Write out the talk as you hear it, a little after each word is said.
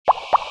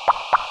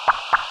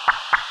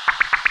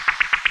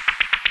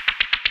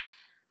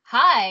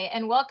Hi,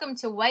 and welcome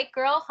to White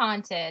Girl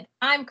Haunted.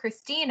 I'm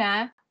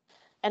Christina,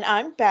 And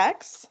I'm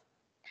Bex.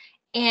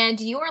 and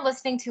you are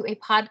listening to a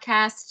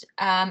podcast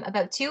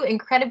about two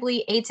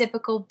incredibly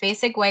atypical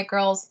basic white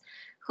girls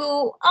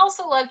who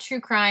also love true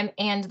crime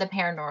and the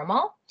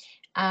paranormal.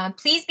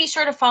 Please be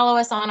sure to follow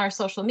us on our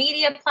social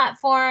media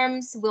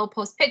platforms. We'll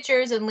post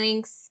pictures and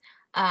links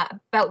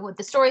about what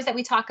the stories that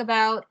we talk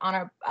about on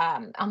our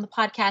on the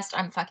podcast.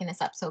 I'm fucking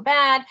this up so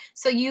bad,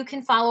 so you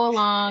can follow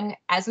along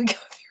as we go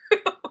through.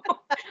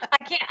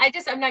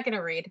 I'm not going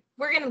to read.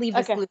 We're going to leave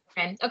this Okay. loop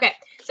in. Okay.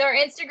 So our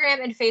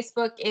Instagram and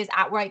Facebook is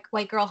at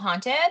White Girl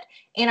Haunted,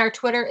 and our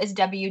Twitter is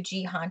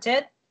WG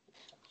Haunted.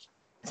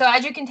 So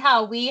as you can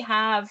tell, we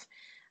have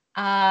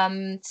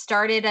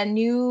started a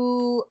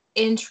new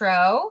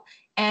intro,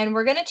 and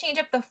we're going to change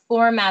up the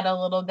format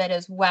a little bit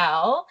as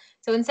well.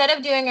 So instead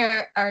of doing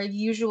our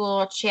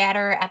usual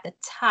chatter at the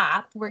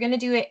top, we're going to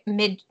do it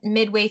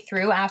midway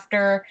through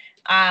after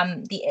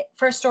the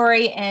first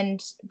story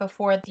and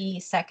before the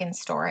second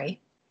story.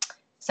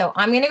 So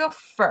I'm going to go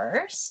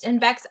first. And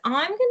Bex,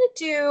 I'm going to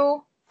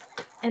do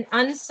an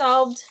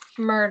unsolved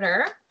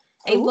murder,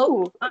 a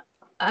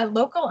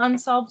local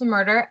unsolved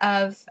murder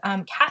of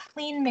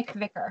Kathleen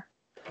McVicker.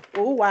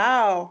 Oh,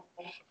 wow.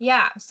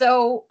 Yeah.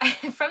 So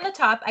from the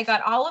top, I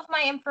got all of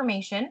my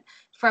information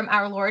from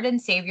our Lord and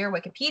Savior,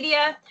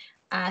 Wikipedia,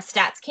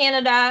 Stats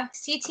Canada,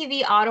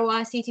 CTV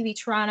Ottawa, CTV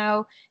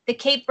Toronto, the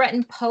Cape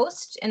Breton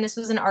Post, and this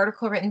was an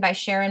article written by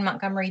Sharon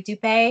Montgomery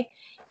Dupé.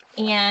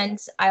 And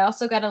I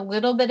also got a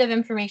little bit of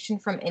information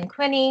from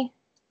Inquini,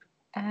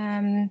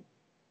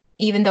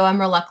 even though I'm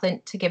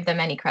reluctant to give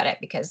them any credit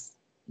because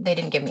they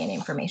didn't give me any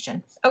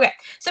information. Okay,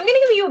 so I'm going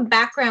to give you a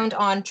background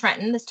on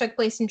Trenton. This took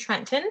place in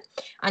Trenton,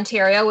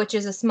 Ontario, which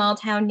is a small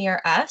town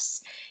near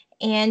us.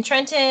 And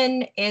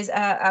Trenton is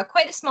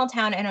quite a small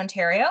town in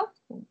Ontario.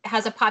 It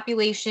has a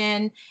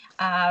population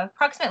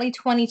approximately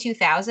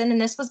 22,000, and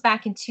this was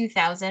back in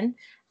 2000,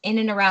 in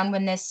and around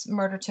when this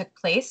murder took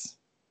place.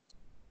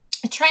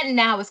 Trenton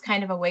now is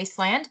kind of a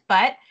wasteland,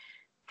 but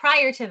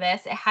prior to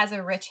this, it has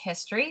a rich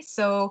history.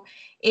 So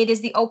it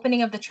is the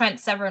opening of the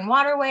Trent-Severn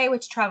Waterway,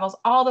 which travels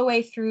all the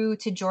way through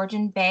to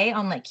Georgian Bay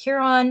on Lake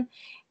Huron.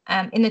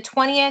 In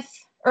the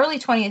early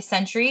 20th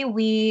century,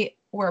 we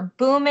were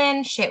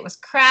booming. Shit was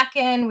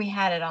cracking. We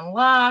had it on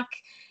lock.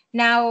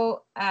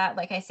 Now,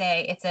 like I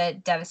say, it's a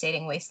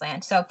devastating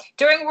wasteland. So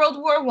during World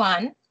War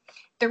I,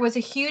 there was a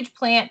huge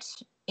plant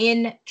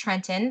in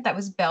Trenton that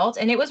was built,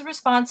 and it was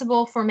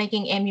responsible for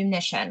making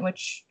ammunition,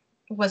 which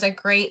was a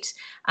great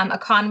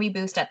economy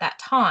boost at that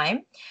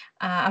time.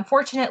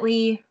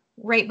 Unfortunately,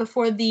 right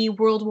before the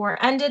World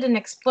War ended, an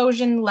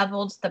explosion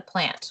leveled the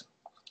plant.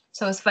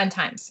 So it was fun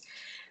times.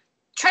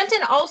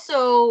 Trenton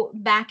also,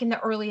 back in the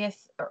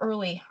earliest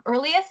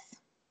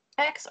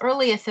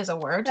is a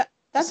word. Yeah,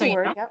 that's so a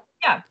word, yep.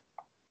 Yeah.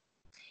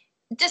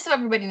 Just so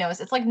everybody knows,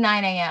 it's like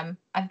 9 a.m.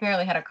 I've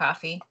barely had a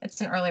coffee. It's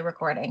an early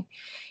recording.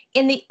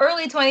 In the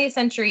early 20th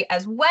century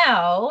as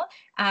well,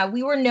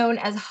 we were known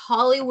as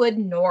Hollywood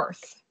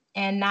North.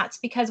 And that's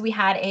because we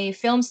had a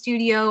film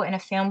studio and a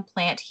film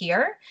plant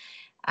here.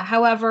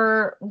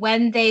 However,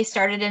 when they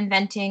started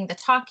inventing the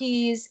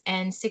talkies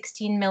and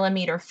 16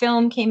 millimeter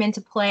film came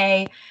into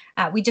play,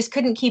 we just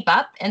couldn't keep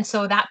up. And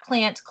so that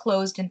plant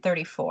closed in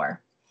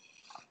 34.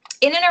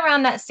 In and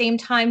around that same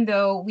time,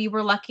 though, we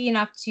were lucky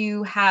enough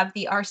to have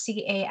the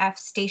RCAF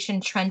Station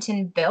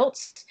Trenton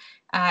built.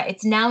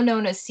 It's now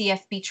known as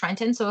CFB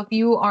Trenton. So if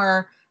you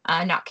are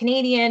not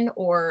Canadian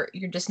or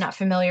you're just not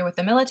familiar with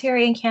the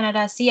military in Canada,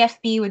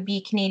 CFB would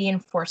be Canadian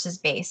Forces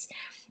Base.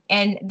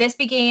 And this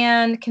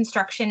began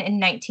construction in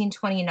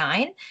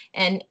 1929.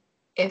 And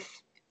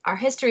if our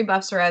history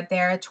buffs are out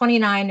there,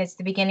 29 is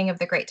the beginning of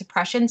the Great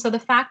Depression. So the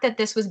fact that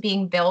this was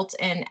being built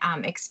and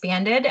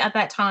expanded at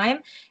that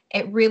time,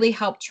 it really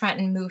helped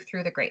Trenton move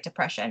through the Great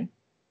Depression.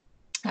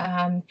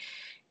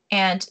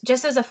 And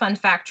just as a fun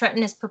fact,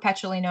 Trenton is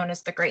perpetually known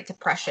as the Great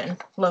Depression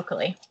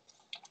locally.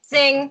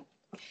 Zing!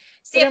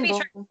 CFB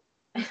Trenton.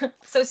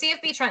 So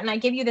CFB Trenton, I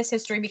give you this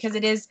history because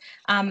it is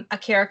a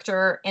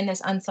character in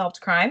this unsolved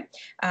crime.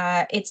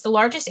 It's the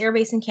largest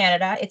airbase in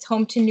Canada. It's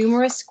home to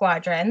numerous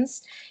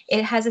squadrons.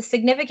 It has a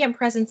significant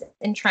presence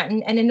in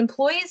Trenton, and it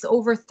employs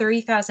over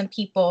 3,000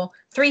 people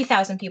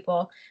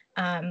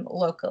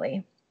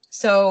locally.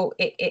 So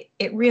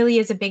it really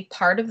is a big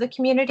part of the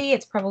community.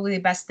 It's probably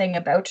the best thing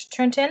about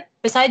Trenton,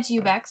 besides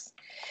UBEX.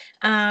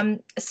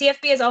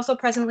 CFB is also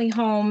presently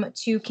home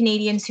to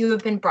Canadians who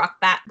have been brought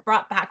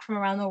back from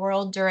around the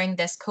world during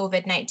this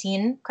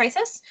COVID-19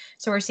 crisis.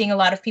 So we're seeing a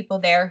lot of people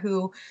there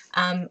who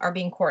are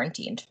being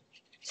quarantined.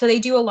 So they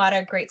do a lot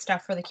of great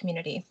stuff for the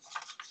community.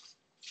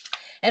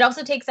 It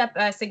also takes up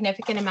a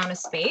significant amount of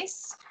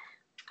space.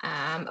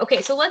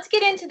 Okay, so let's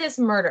get into this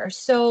murder.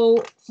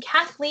 So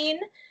Kathleen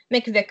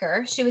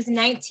McVicker, she was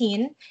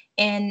 19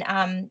 in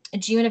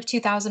June of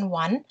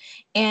 2001,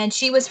 and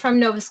she was from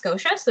Nova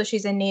Scotia, so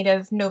she's a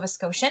native Nova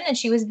Scotian, and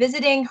she was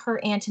visiting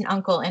her aunt and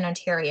uncle in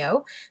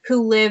Ontario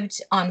who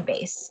lived on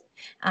base.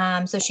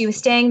 So she was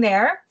staying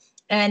there,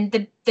 and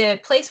the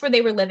place where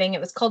they were living, it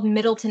was called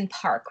Middleton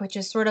Park, which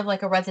is sort of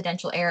like a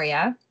residential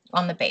area.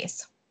 on the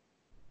base.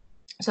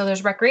 So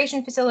there's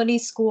recreation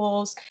facilities,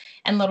 schools,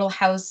 and little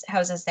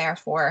houses there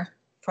for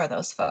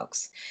those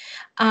folks.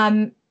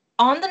 On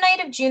the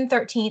night of June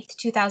 13th,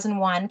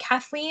 2001,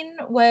 Kathleen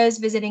was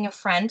visiting a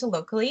friend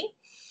locally,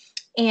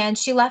 and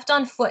she left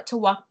on foot to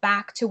walk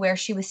back to where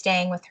she was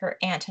staying with her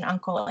aunt and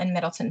uncle in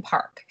Middleton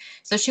Park.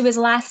 So she was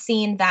last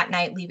seen that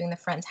night leaving the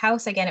friend's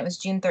house. Again, it was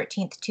June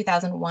 13th,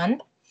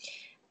 2001.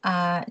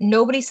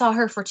 Nobody saw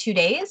her for 2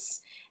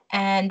 days.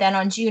 And then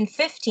on June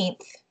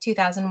 15th,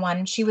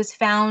 2001, she was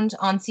found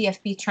on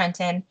CFB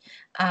Trenton.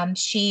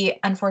 She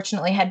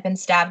unfortunately had been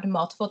stabbed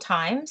multiple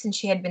times, and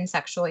she had been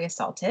sexually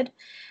assaulted.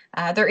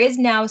 There is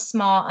now a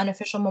small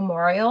unofficial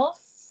memorial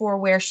for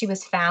where she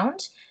was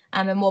found,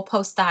 and we'll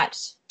post that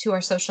to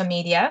our social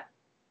media.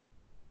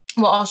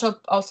 We'll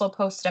also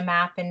post a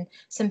map and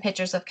some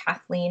pictures of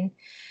Kathleen.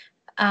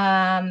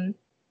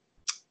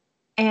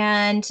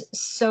 And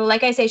so,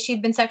 like I say,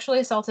 she'd been sexually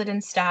assaulted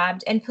and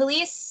stabbed, and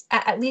police,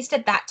 at least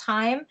at that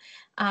time,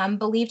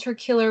 believed her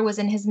killer was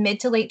in his mid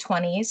to late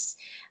 20s,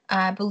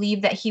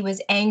 believed that he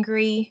was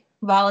angry,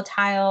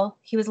 volatile,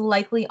 he was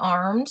likely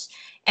armed,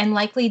 and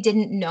likely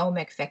didn't know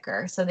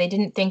McVicker. So they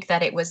didn't think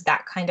that it was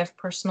that kind of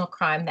personal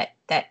crime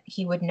that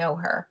he would know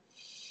her.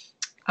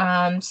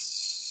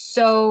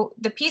 So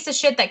the piece of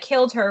shit that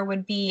killed her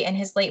would be in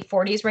his late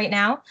 40s right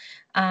now.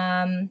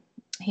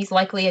 He's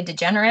likely a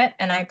degenerate,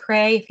 and I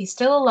pray, if he's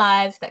still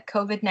alive, that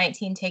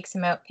COVID-19 takes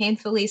him out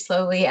painfully,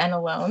 slowly, and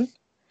alone.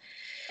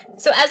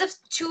 So as of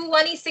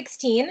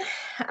 2016,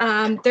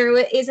 there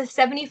is a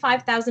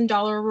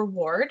 $75,000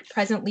 reward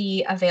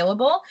presently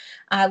available,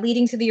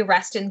 leading to the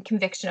arrest and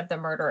conviction of the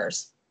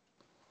murderers.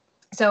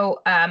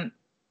 So, sorry,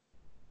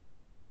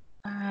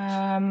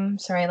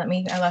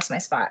 I lost my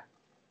spot.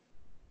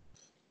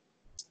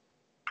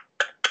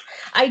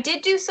 I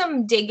did do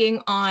some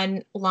digging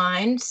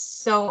online,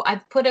 so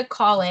I've put a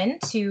call in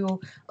to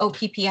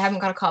OPP. I haven't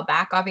got a call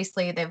back.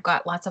 Obviously, they've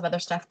got lots of other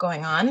stuff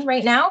going on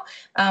right now,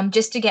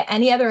 just to get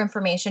any other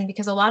information,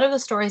 because a lot of the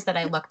stories that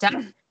I looked up,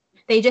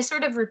 they just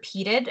sort of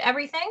repeated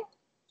everything.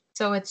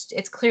 So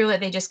it's clear that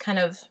they just kind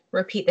of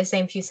repeat the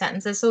same few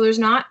sentences. So there's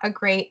not a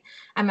great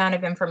amount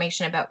of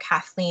information about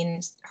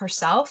Kathleen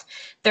herself.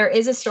 There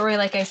is a story,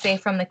 like I say,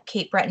 from the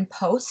Cape Breton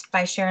Post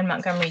by Sharon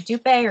Montgomery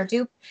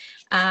Dupe,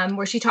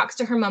 where she talks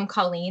to her mom,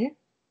 Colleen.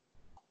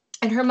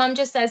 And her mom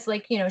just says,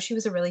 like, she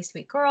was a really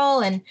sweet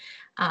girl. And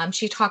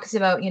she talks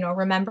about,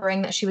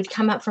 remembering that she would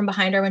come up from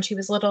behind her when she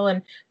was little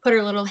and put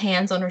her little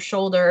hands on her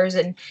shoulders.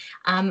 And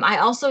I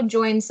also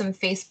joined some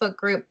Facebook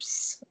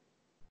groups,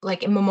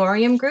 like in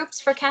memoriam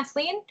groups for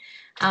Kathleen.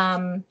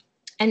 And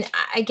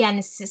again,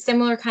 it's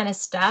similar kind of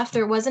stuff.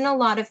 There wasn't a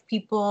lot of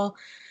people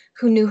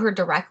who knew her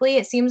directly.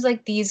 It seems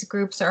like these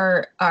groups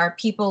are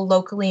people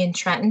locally in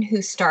Trenton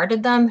who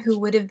started them, who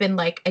would have been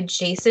like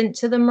adjacent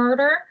to the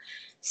murder.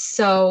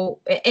 So,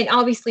 and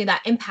obviously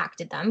that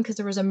impacted them because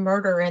there was a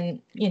murder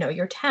in,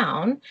 your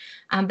town,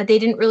 but they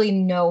didn't really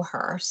know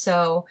her.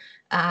 So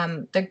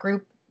the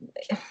group,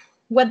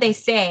 what they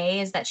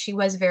say is that she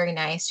was very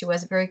nice. She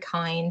was very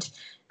kind.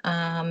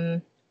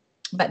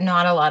 But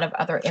not a lot of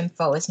other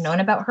info is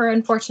known about her,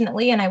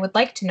 unfortunately. And I would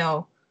like to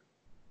know,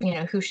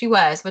 who she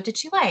was. What did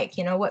she like?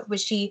 What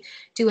was she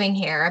doing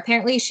here?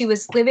 Apparently she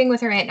was living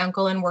with her aunt and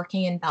uncle and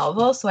working in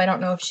Belleville. So I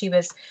don't know if she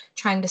was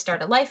trying to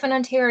start a life in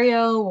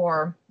Ontario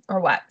or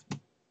what.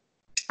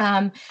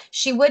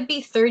 She would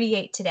be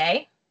 38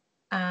 today.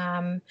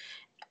 And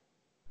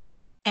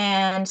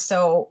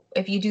so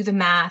if you do the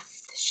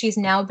math, she's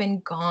now been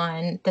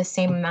gone the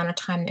same amount of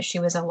time that she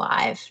was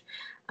alive.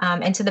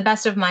 And to the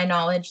best of my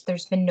knowledge,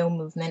 there's been no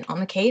movement on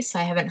the case.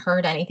 I haven't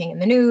heard anything in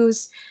the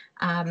news.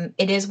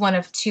 It is one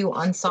of 2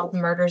 unsolved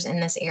murders in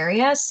this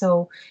area.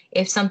 So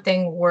if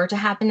something were to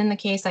happen in the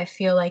case, I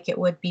feel like it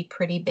would be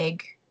pretty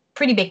big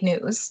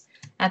news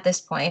at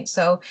this point.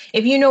 So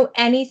if you know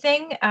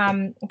anything,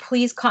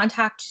 please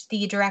contact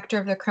the director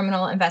of the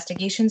Criminal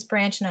Investigations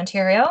Branch in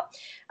Ontario,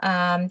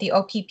 the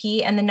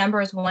OPP, and the number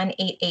is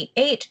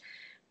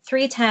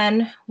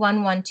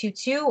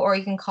 1-888-310-1122, or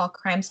you can call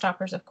Crime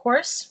Stoppers, of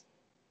course.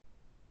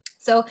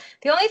 So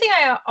the only thing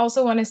I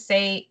also want to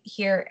say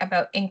here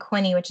about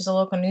Inquini, which is a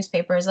local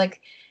newspaper, is like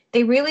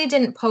they really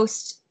didn't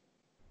post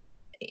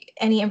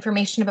any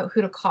information about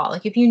who to call.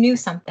 Like if you knew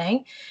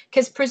something,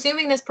 because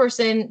presuming this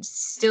person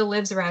still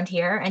lives around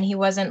here and he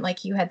wasn't,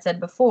 like you had said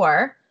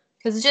before,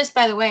 because just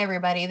by the way,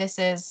 everybody, this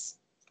is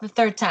the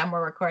 3rd time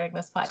we're recording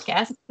this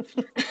podcast.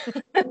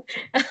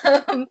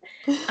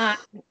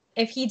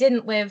 If he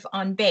didn't live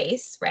on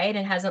base, right,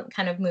 and hasn't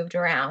kind of moved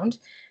around,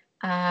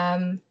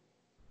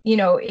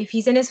 if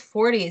he's in his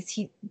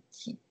 40s,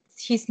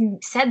 he's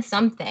said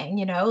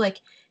something,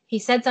 like he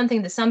said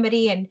something to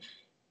somebody, and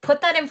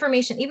put that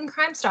information, even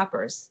Crime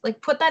Stoppers,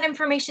 like put that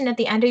information at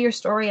the end of your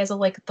story as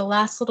the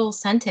last little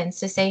sentence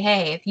to say,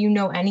 hey, if you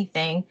know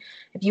anything,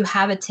 if you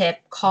have a tip,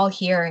 call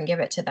here and give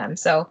it to them.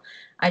 So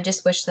I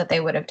just wish that they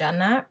would have done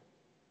that.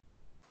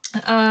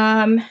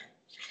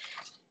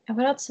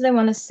 What else did I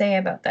want to say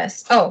about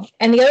this? Oh,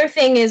 and the other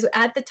thing is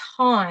at the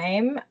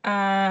time,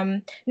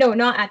 no,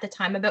 not at the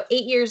time, about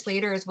 8 years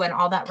later is when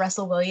all that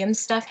Russell Williams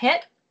stuff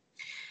hit.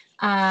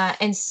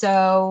 And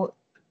so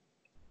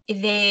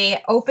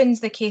they opened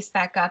the case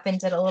back up and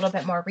did a little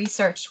bit more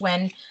research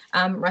when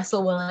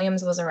Russell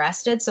Williams was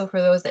arrested. So,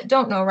 for those that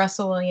don't know,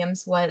 Russell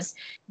Williams was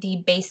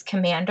the base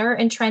commander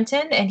in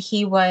Trenton, and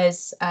he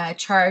was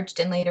charged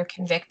and later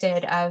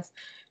convicted of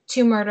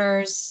 2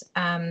 murders,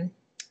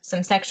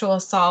 some sexual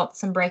assault,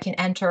 some break and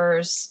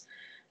enters,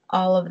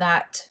 all of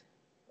that.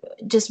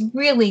 Just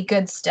really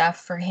good stuff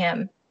for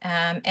him.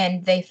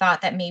 And they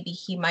thought that maybe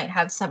he might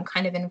have some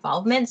kind of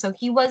involvement. So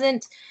he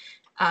wasn't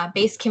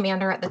base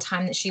commander at the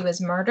time that she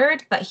was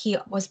murdered, but he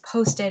was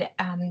posted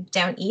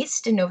down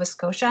east in Nova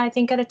Scotia, I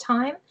think, at a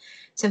time.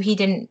 So they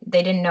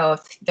didn't know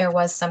if there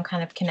was some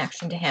kind of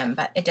connection to him,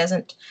 but it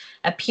doesn't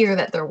appear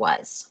that there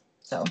was.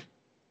 So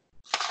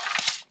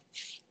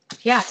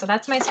yeah, so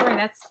that's my story.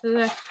 That's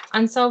the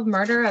unsolved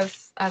murder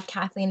of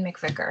Kathleen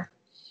McVicker.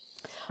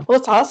 Well,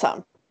 it's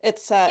awesome.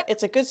 It's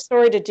a good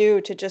story to do,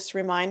 to just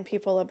remind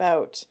people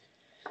about,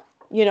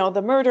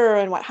 the murder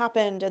and what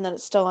happened, and then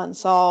it's still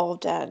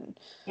unsolved, and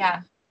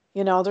yeah,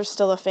 there's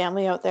still a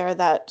family out there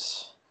that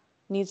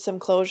needs some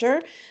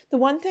closure. The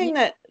one thing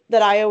that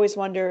I always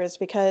wonder is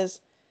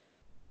because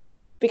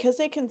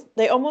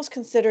they almost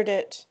considered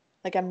it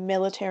like a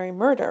military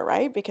murder,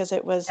 right? Because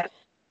it was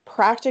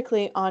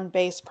practically on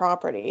base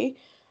property.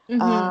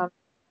 Mm-hmm.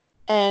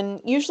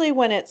 And usually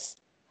when it's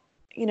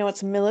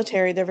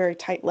military, they're very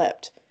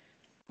tight-lipped.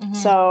 Mm-hmm.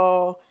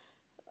 So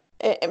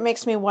it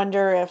makes me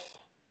wonder if,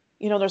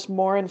 there's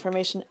more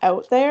information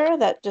out there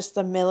that just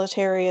the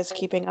military is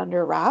keeping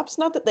under wraps.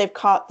 Not that they've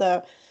caught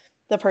the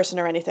person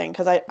or anything,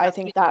 because I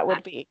think that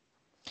would be,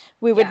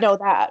 we would know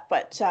that.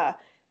 But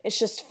it's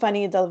just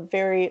funny, the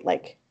very,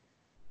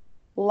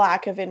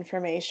 lack of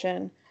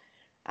information,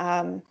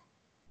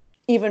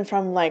 even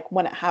from,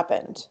 when it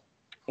happened,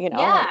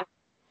 Yeah.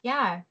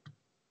 Yeah.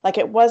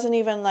 It wasn't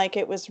even like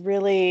it was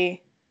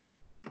really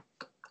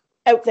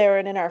out there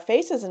and in our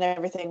faces and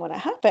everything when it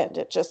happened.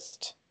 It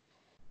just,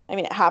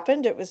 it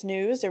happened, it was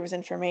news, there was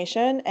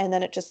information, and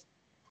then it just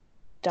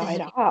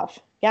died off.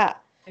 Yeah.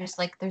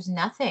 There's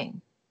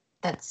nothing.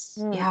 That's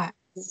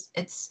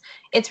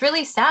it's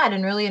really sad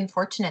and really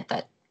unfortunate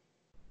that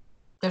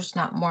there's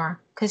not more,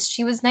 because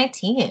she was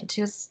 19.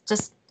 She was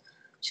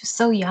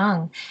so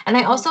young. And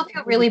I also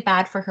feel really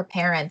bad for her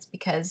parents,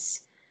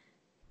 because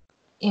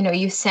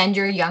you send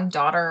your young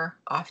daughter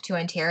off to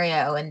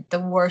Ontario and the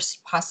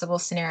worst possible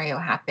scenario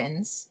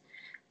happens,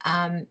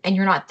 and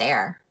you're not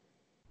there.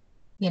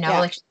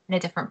 Like she's in a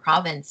different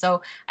province.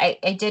 So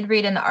I did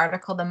read in the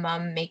article the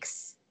mom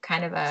makes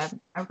kind of a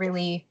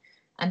really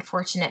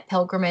unfortunate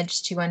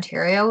pilgrimage to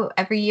Ontario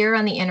every year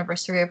on the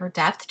anniversary of her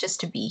death, just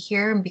to be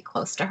here and be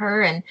close to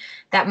her. And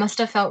that must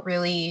have felt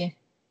really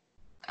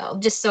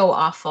just so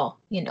awful.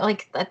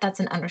 That's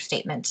an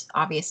understatement,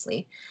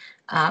 obviously.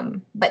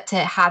 But to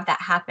have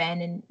that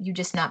happen and you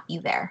just not be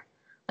there,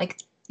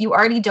 you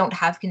already don't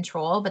have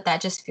control, but that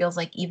just feels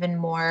like even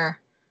more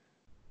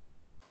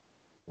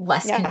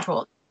less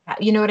control.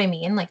 You know what I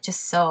mean?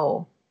 Just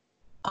so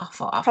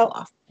awful.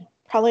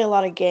 Probably a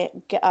lot of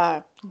game.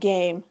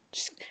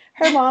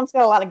 Her mom's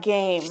got a lot of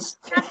game.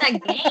 Not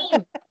that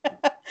game.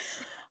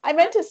 I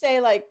meant to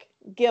say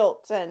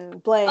guilt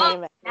and blame.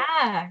 Oh,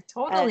 yeah,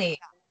 totally.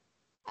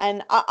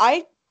 And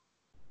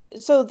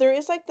so there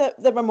is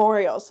the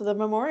memorial. So the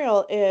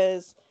memorial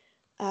is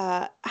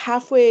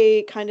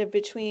halfway kind of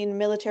between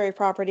military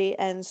property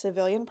and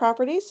civilian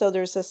property. So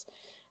there's this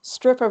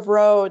strip of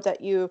road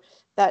that you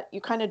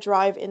kind of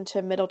drive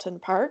into Middleton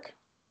Park.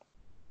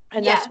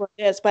 And that's where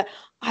it is. But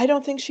I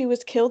don't think she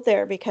was killed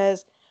there,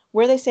 because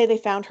where they say they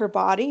found her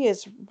body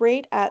is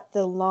right at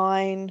the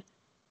line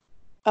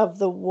of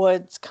the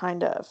woods,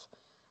 kind of.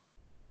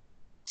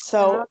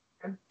 So,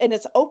 and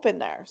it's open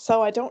there.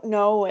 So I don't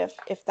know if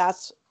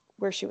that's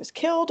where she was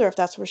killed, or if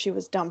that's where she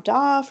was dumped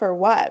off, or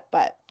what.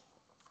 But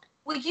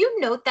will you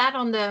note that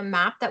on the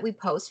map that we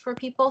post for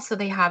people, so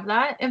they have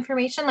that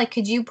information?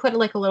 Could you put a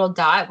little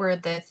dot where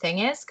the thing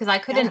is? Because I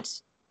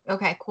couldn't. Yeah.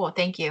 Okay, cool.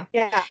 Thank you.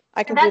 Yeah,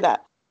 I can do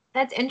that.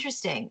 That's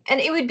interesting.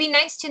 And it would be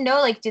nice to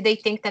know, do they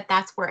think that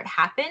that's where it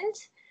happened?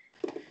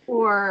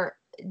 Or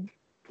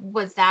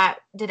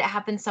did it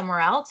happen somewhere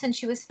else and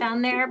she was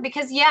found there?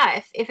 Because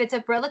if it's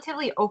a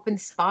relatively open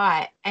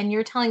spot and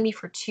you're telling me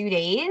for 2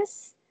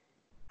 days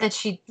that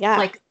she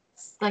sat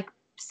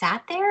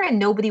there and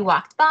nobody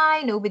walked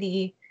by,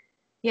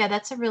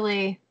 that's a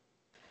really,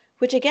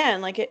 which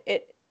again,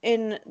 it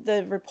in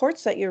the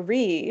reports that you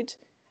read,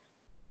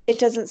 it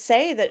doesn't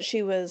say that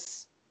she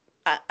was,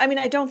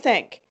 I don't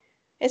think,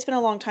 it's been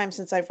a long time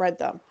since I've read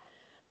them,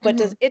 but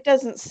it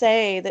doesn't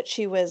say that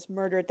she was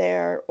murdered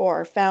there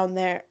or found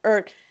there,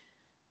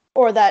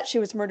 or that she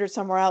was murdered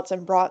somewhere else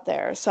and brought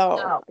there.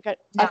 So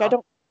I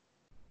don't.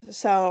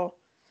 So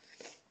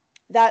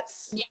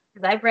that's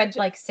because I've read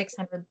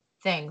 600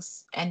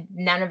 things and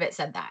none of it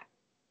said that.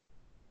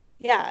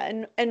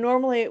 Yeah, and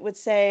normally it would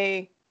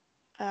say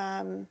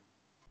dumped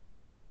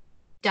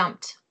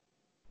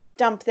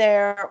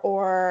there,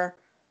 or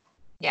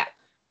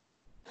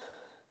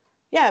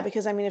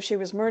because if she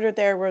was murdered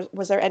there,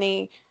 was there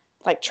any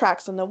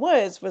tracks in the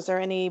woods? Was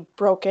there any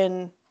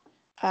broken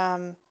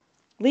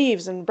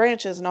leaves and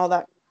branches and all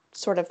that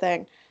sort of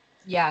thing.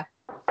 Yeah.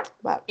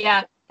 But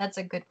Yeah, that's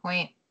a good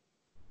point.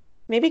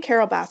 maybe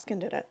Carol Baskin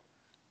did it.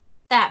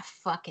 That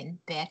fucking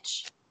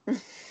bitch. I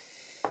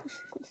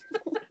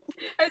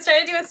was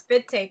trying to do a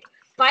spit take.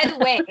 By the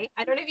way,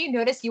 I don't know if you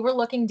noticed, you were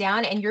looking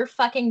down and your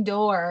fucking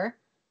door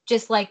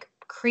just like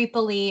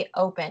creepily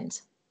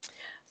opened.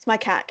 So my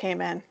cat came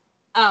in.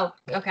 Oh,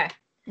 okay.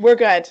 We're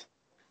good.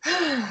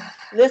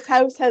 This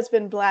house has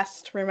been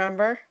blessed,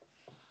 remember?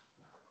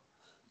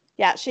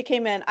 Yeah, she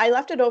came in. I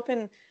left it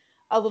open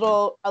a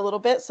little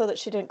bit so that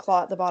she didn't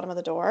claw at the bottom of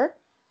the door.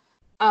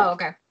 Oh,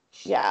 okay.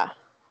 Yeah.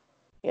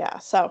 Yeah,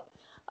 so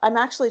I'm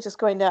actually just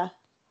going to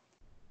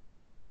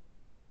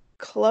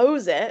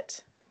close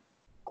it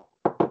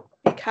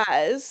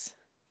because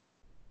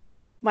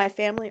my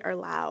family are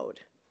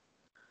loud.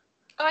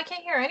 Oh, I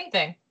can't hear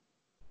anything.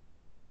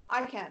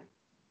 I can.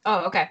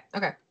 Oh, okay.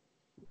 Okay.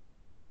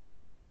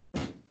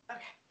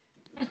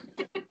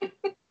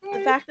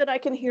 The fact that I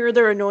can hear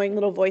their annoying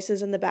little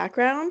voices in the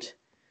background.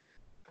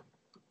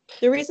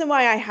 The reason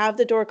why I have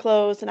the door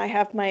closed and I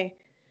have my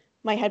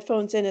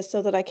headphones in is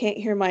so that I can't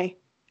hear my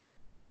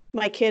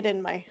kid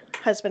and my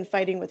husband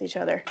fighting with each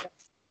other.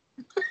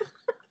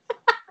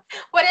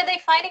 What are they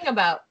fighting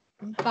about?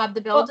 Bob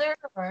the Builder?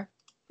 Or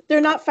they're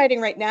not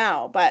fighting right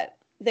now, but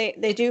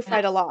they do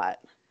fight a lot.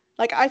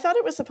 Like, I thought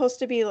it was supposed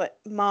to be like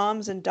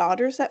moms and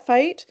daughters that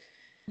fight.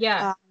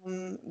 Yeah.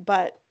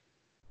 But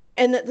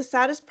and the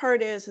saddest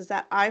part is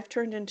that I've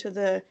turned into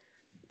the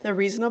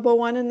reasonable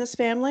one in this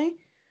family.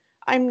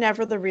 I'm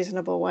never the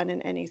reasonable one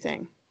in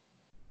anything.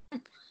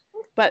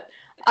 But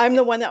I'm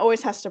the one that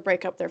always has to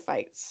break up their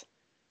fights.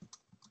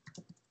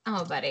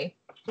 Oh, buddy.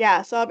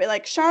 Yeah, so I'll be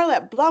like,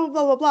 Charlotte, blah, blah,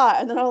 blah, blah, blah.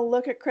 And then I'll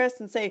look at Chris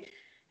and say,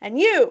 and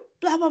you,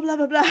 blah, blah, blah,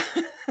 blah, blah.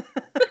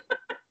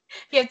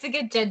 You have to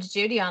get Judge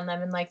Judy on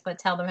them and like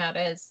tell them how it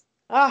is.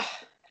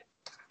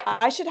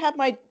 I should have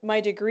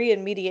my degree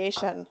in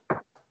mediation.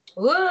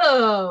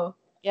 Whoa.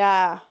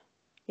 Yeah.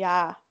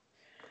 Yeah.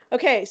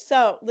 Okay,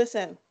 so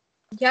listen.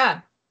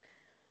 Yeah.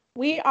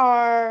 We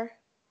are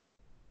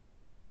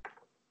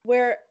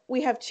where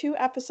we have 2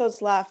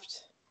 episodes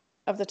left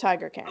of the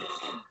Tiger King.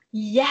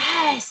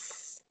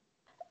 Yes.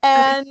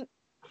 And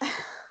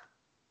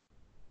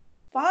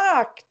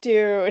fuck,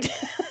 dude.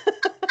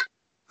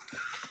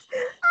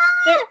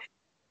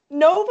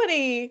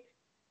 Nobody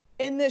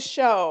in this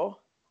show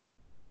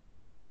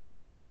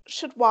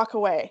should walk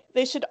away.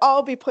 They should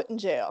all be put in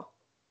jail.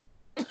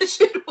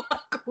 Should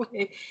walk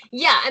away.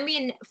 Yeah, I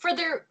mean, for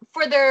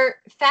their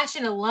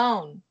fashion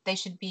alone, they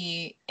should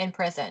be in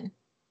prison.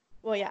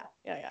 Well, yeah.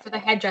 For the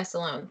headdress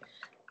alone.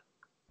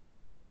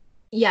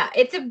 Yeah,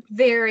 it's a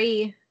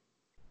very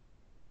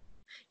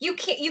you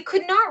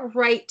could not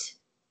write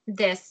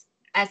this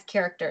as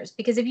characters,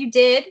 because if you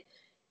did,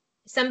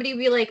 somebody would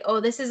be like, oh,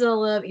 this is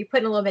you're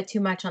putting a little bit too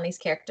much on these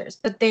characters.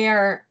 But they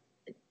are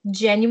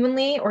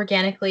genuinely,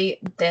 organically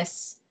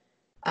this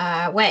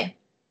way.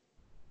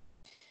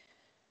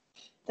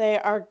 They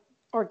are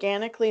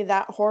organically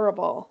that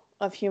horrible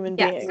of human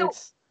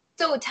beings.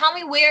 So tell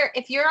me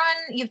if you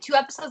have 2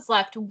 episodes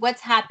left,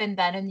 what's happened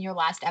then in your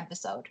last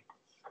episode?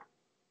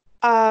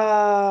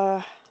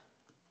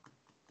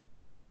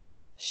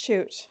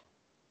 Shoot.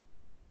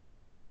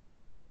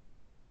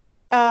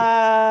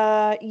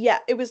 Yeah,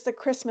 it was the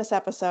Christmas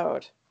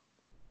episode.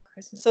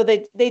 So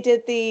they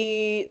did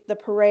the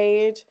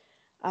parade.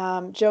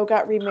 Joe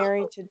got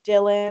remarried to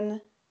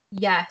Dylan.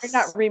 Yes. Or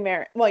not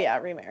remarried. Well, yeah,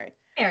 remarried.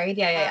 Married,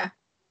 yeah.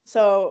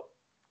 So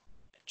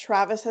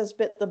Travis has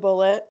bit the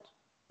bullet,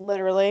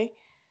 literally.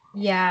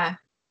 Yeah.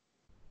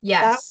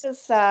 Yes.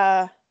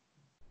 That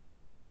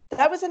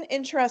was an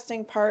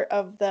interesting part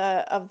of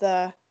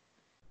the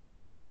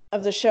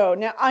show.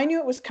 Now, I knew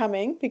it was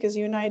coming because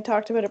you and I had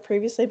talked about it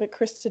previously, but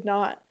Chris did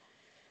not.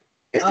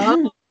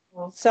 Oh.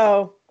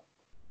 So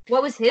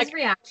what was his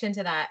reaction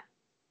to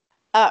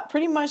that?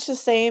 Pretty much the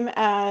same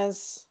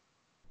as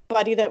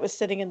Buddy that was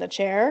sitting in the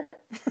chair.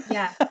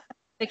 Yeah.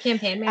 The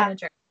campaign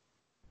manager.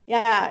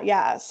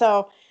 Yeah.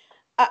 So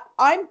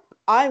I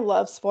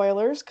love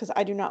spoilers because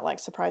I do not like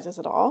surprises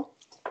at all.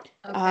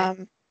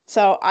 Okay.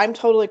 So I'm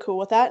totally cool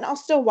with that. And I'll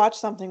still watch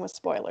something with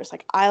spoilers.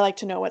 Like, I like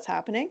to know what's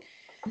happening.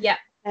 Yeah.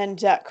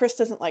 And Chris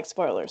doesn't like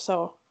spoilers,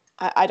 so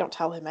I don't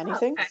tell him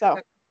anything. Okay.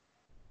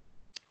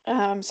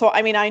 So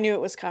I mean, I knew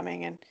it was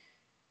coming, and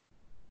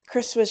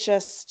Chris was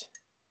just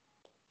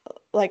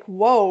like,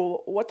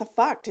 "Whoa, what the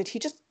fuck? Did he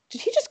just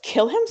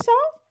kill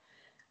himself?"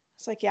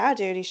 It's like, "Yeah,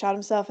 dude, he shot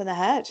himself in the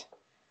head."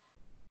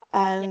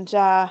 And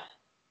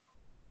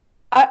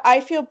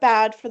I feel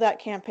bad for that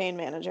campaign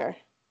manager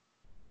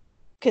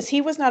because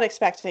he was not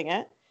expecting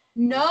it.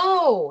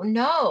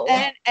 No.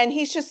 And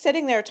he's just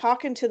sitting there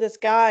talking to this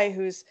guy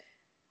who's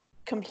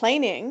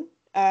complaining,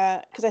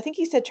 because I think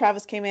he said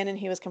Travis came in and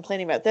he was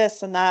complaining about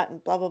this and that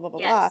and blah, blah, blah, blah,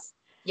 blah.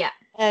 Yeah.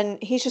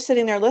 And he's just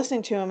sitting there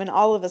listening to him, and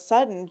all of a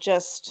sudden,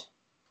 just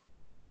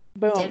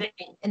boom. Did it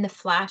in the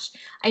flash.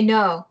 I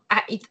know.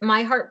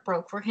 My heart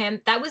broke for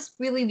him. That was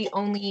really the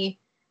only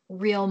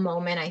real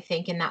moment, I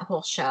think, in that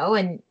whole show.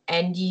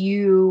 And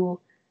you,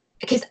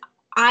 because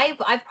I've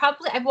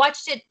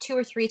watched it 2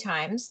 or 3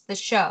 times, the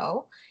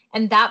show,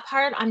 and that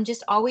part I'm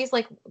just always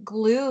like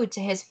glued to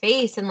his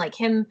face and like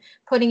him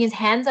putting his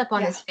hands up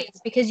on Yeah. his face,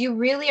 because you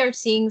really are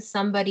seeing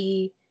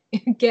somebody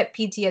get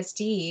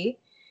PTSD,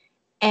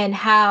 and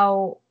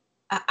how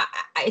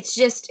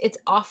it's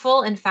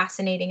awful and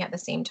fascinating at the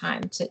same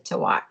time to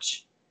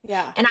watch.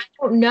 Yeah. And I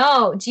don't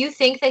know, do you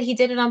think that he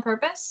did it on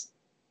purpose?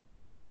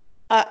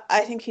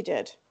 I think he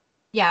did.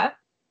 Yeah.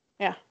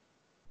 Yeah.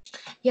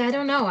 Yeah, I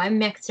don't know. I'm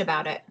mixed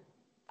about it.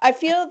 I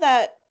feel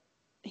that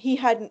he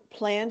hadn't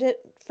planned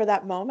it for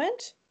that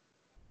moment,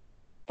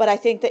 but I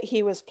think that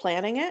he was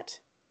planning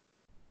it.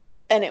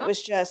 And it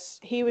was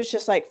just, he was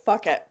just like,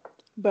 fuck it.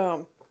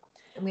 Boom.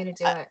 I'm going to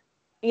do it.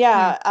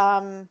 Yeah.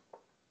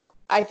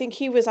 I think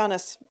he was on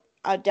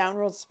a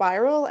downward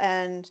spiral.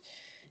 And,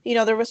 you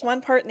know, there was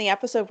one part in the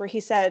episode where he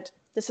said,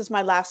 "This is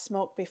my last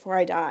smoke before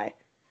I die."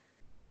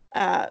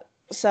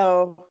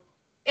 So.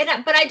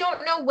 But I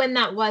don't know when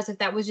that was, if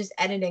that was just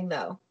editing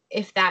though.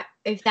 If that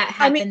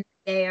happened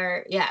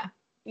there, yeah.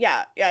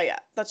 Yeah.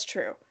 That's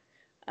true.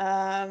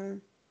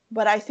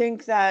 But I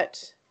think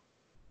that,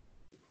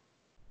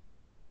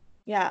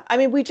 yeah, I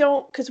mean, we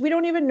don't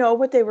even know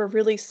what they were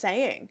really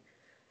saying,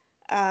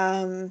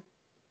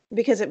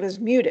 because it was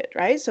muted,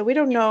 right? So we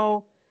don't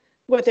know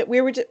what that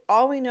we were.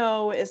 All we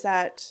know is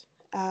that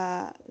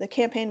the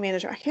campaign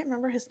manager, I can't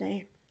remember his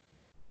name.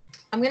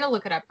 I'm gonna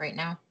look it up right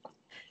now.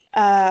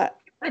 A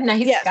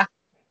nice guy.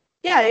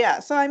 Yeah.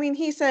 So, I mean,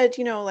 he said,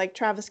 you know, like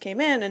Travis came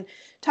in and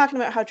talking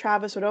about how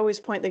Travis would always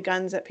point the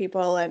guns at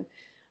people, and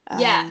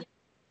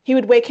he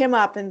would wake him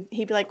up and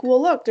he'd be like,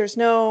 "Well, look,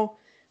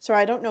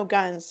 sorry, I don't know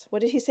guns. What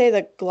did he say?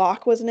 The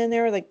Glock wasn't in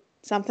there, like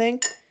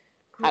something?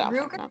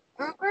 Gruger,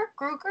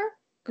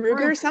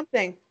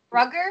 something.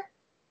 Rugger?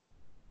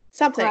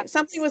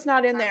 Something was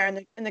not in there,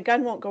 and the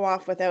gun won't go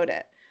off without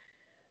it."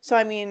 So,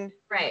 I mean,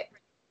 right.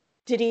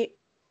 Did he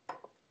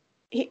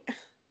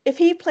if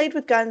he played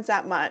with guns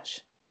that much,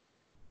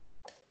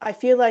 I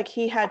feel like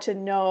he had to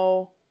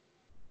know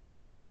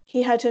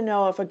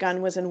if a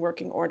gun was in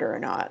working order or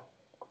not.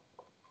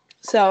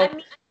 So, I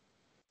mean,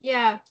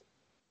 yeah.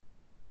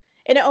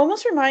 And it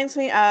almost reminds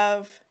me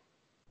of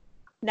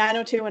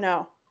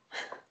 90210.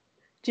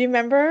 Do you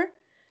remember?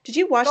 Did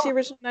you watch the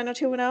original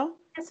 90210?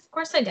 Yes, of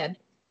course I did.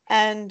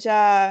 And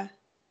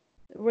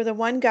where the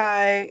one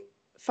guy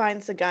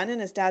finds the gun in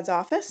his dad's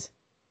office,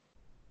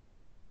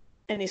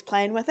 and he's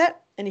playing with it,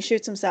 and he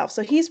shoots himself.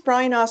 So he's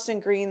Brian Austin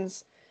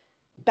Green's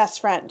best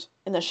friend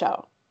in the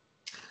show.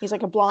 He's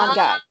like a blonde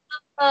guy.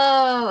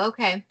 Oh,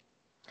 okay.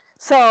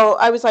 So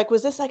I was like,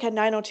 was this like a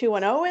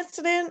 90210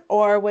 incident,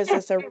 or was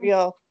this a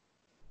real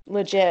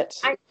legit?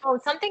 I know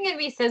something in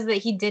me says that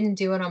he didn't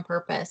do it on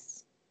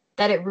purpose,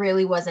 that it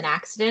really was an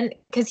accident,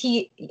 because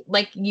he,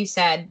 like you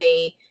said,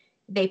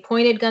 they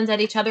pointed guns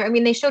at each other. I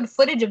mean, they showed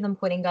footage of them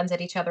pointing guns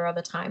at each other all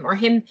the time, or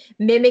him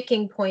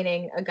mimicking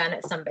pointing a gun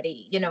at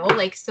somebody, you know,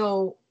 like,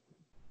 so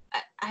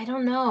I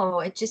don't know.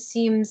 It just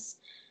seems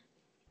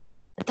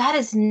that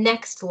is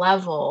next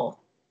level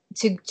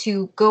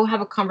to go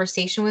have a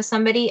conversation with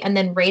somebody and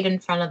then right in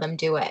front of them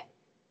do it,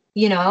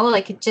 you know,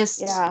 like it just,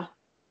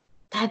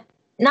 that,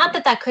 not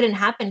that couldn't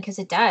happen, because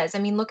it does. I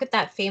mean, look at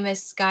that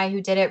famous guy who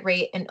did it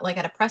right in, like,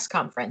 at a press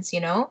conference, you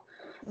know.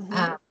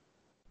 Mm-hmm.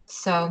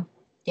 So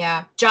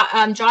yeah,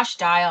 Josh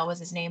Dial was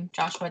his name.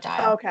 Joshua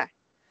Dial. Okay.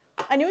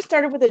 I knew it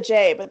started with a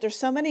J, but there's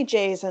so many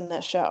J's in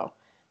this show.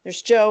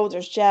 There's Joe,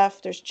 there's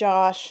Jeff, there's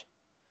Josh.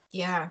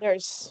 Yeah.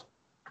 There's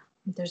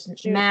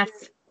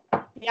Meth.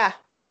 Yeah.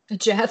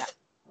 Jeff.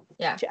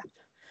 Yeah. Jeff.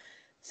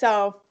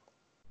 So,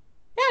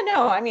 yeah,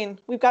 no, I mean,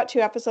 we've got 2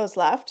 episodes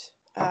left.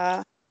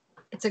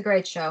 It's a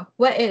great show.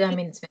 I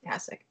mean, it's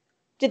fantastic.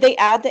 Did they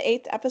add the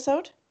 8th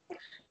episode?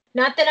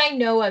 Not that I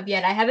know of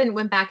yet. I haven't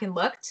went back and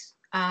looked.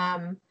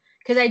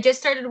 Because I just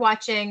started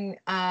watching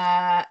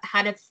How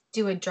to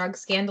Do a Drug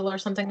Scandal or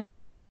something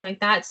like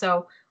that.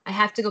 So I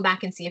have to go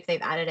back and see if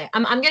they've added it.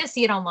 I'm going to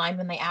see it online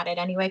when they add it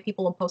anyway.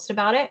 People will post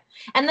about it.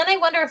 And then I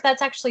wonder if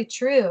that's actually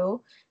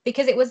true,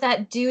 because it was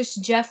that douche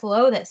Jeff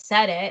Lowe that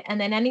said it. And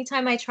then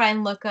anytime I try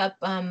and look up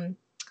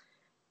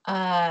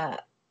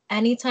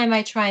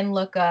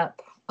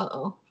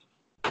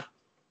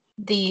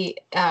the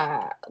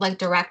like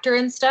director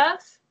and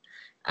stuff,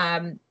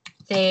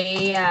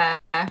 they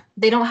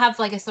don't have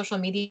like a social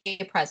media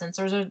presence,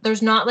 or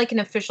there's not like an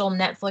official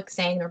Netflix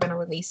saying they're going to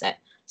release it.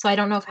 So I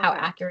don't know how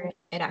accurate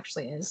it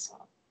actually is.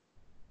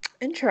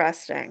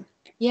 Interesting.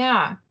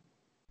 Yeah.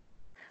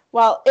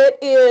 Well,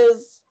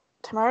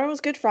 tomorrow is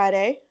Good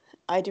Friday.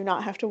 I do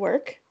not have to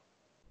work.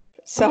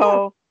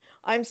 So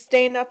I'm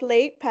staying up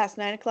late past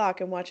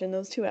 9:00 and watching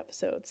those 2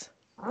 episodes.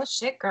 Oh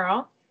shit,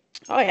 girl.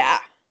 Oh yeah.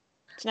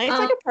 Tonight's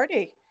like a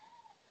party.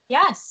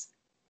 Yes.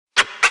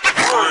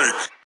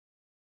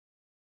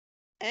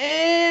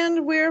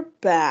 And we're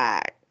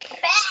back.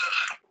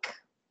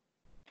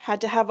 Had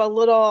to have a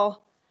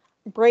little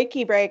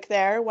breaky break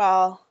there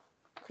while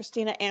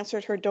Christina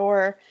answered her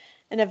door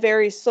in a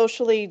very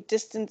socially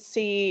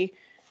distancy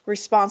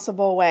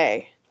responsible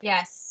way.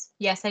 Yes,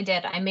 I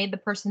did. I made the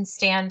person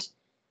stand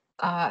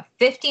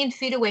 15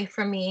 feet away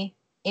from me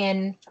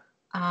in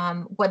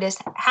what is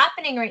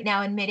happening right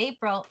now in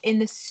mid-April in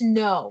the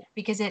snow,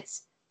 because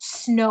it's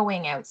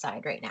snowing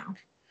outside right now.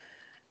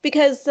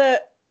 Because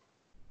the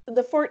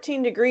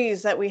 14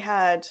 degrees that we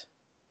had,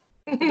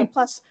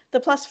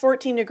 the plus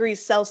 14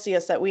 degrees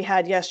Celsius that we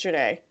had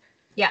yesterday,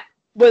 yeah,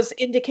 was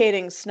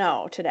indicating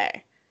snow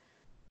today.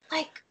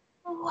 Like,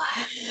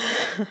 what?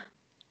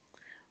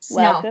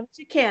 Welcome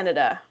to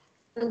Canada.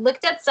 I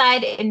looked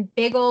outside and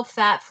big old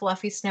fat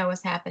fluffy snow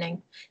was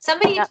happening.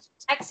 Somebody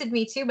texted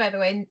me too, by the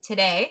way,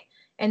 today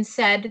and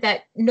said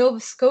that Nova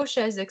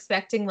Scotia is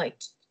expecting, like,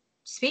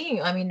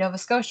 Nova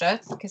Scotia,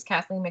 because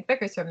Kathleen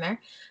McVicker's from there,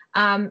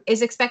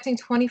 is expecting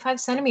 25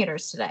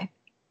 centimeters today.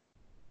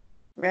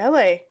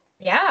 Really?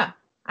 Yeah.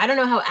 I don't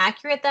know how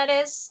accurate that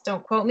is.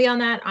 Don't quote me on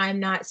that. I'm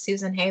not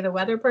Susan Hay, the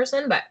weather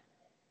person, but.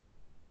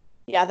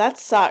 Yeah, that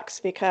sucks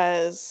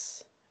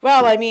because,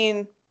 well, I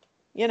mean,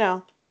 you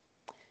know,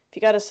 if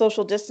you got to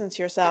social distance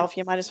yourself,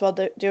 you might as well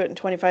do it in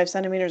 25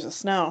 centimeters of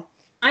snow.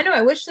 I know.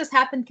 I wish this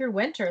happened through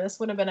winter. This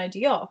would have been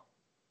ideal.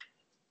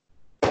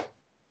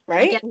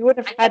 Right? We would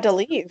have had to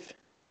leave.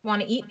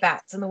 Want to eat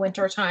bats in the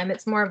winter time.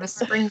 It's more of a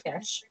spring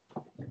dish.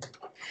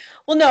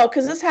 Well, no,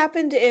 because this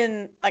happened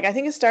in, like, I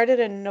think it started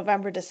in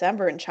November,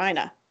 December in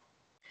China.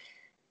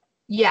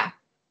 Yeah.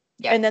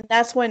 Yeah. And then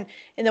that's when,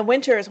 in the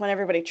winter is when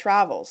everybody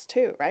travels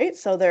too, right?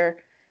 So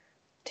they're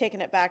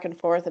taking it back and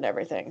forth and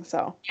everything.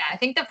 So. Yeah, I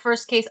think the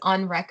first case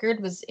on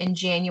record was in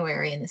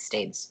January in the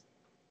States.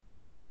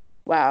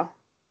 Wow.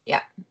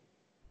 Yeah.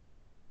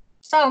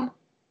 So,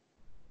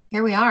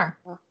 here we are.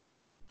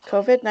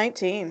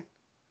 COVID-19.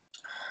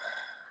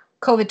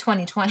 COVID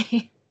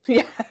 2020.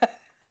 Yeah.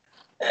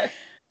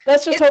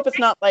 Let's just hope it's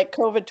not like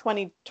COVID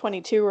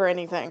 2022 or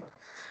anything.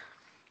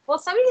 Well,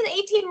 somebody in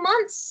 18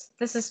 months,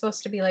 this is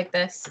supposed to be like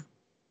this.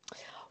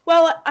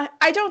 Well,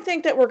 I don't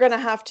think that we're going to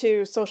have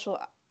to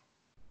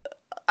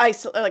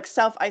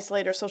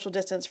self-isolate or social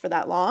distance for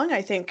that long.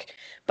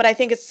 But I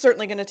think it's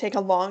certainly going to take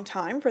a long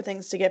time for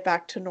things to get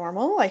back to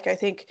normal. Like, I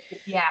think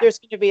there's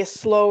going to be a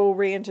slow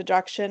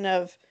reintroduction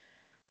of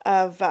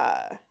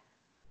the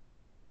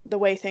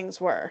way things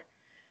were.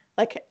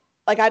 Like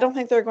I don't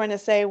think they're going to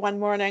say one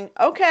morning,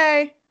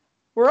 okay,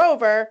 we're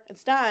over,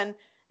 it's done,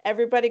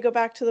 everybody go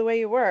back to the way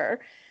you were.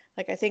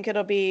 Like, I think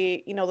it'll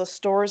be, the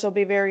stores will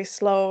be very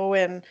slow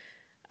and,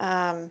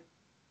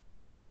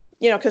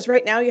 because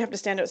right now you have to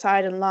stand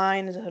outside in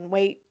line and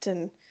wait.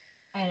 And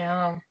I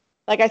know.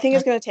 Like, I think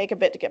it's going to take a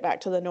bit to get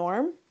back to the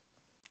norm.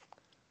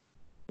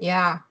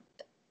 Yeah.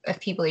 If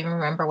people even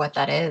remember what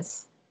that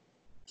is.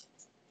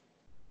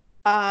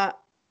 I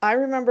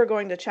remember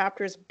going to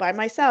Chapters by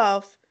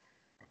myself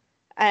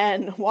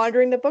and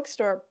wandering the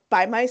bookstore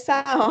by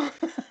myself.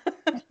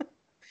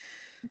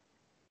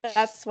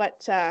 That's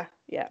what, yeah.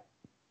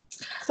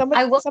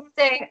 I will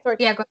say, sorry.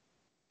 Yeah, go ahead.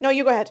 No,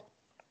 you go ahead.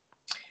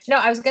 No,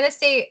 I was going to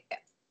say,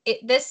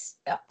 to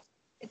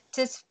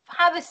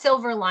have a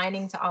silver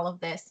lining to all of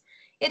this,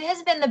 it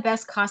has been the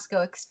best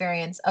Costco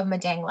experience of my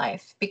dang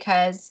life,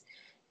 because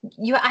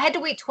I had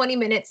to wait 20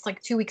 minutes,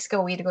 like 2 weeks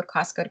ago, we had to go to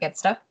Costco to get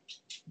stuff.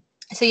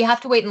 So you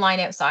have to wait in line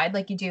outside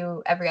like you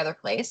do every other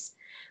place.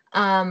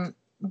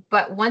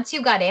 But once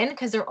you got in,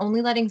 because they're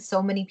only letting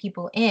so many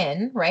people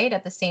in, right,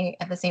 at the same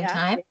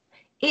time,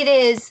 it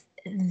is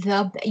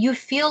you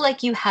feel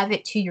like you have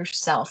it to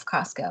yourself,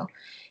 Costco.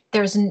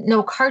 There's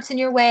no carts in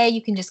your way.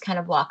 You can just kind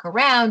of walk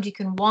around. You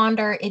can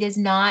wander. It is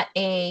not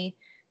a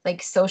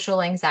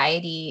social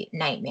anxiety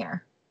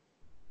nightmare.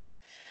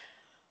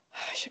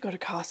 I should go to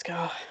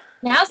Costco.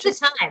 Now's the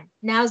time.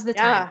 Now's the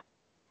time.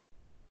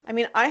 I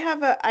mean, I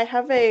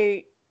have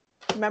a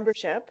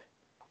membership.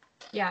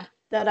 Yeah.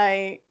 That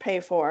I pay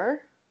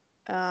for,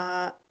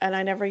 and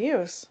I never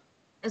use.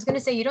 I was gonna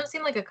say, you don't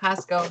seem like a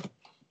Costco.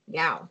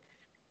 Yeah.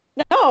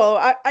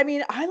 No, I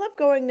mean, I love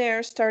going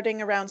there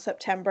starting around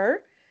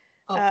September,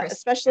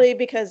 especially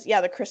because,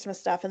 the Christmas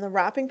stuff and the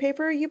wrapping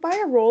paper. You buy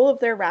a roll of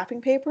their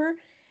wrapping paper,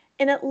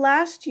 and it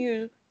lasts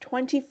you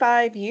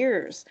 25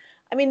 years.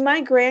 I mean,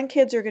 my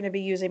grandkids are going to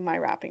be using my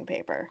wrapping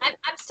paper.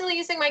 I'm still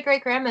using my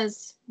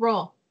great-grandma's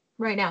roll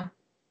right now.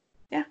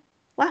 Yeah,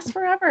 lasts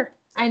forever.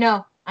 I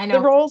know.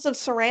 The rolls of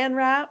Saran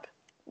wrap.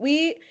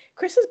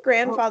 Chris's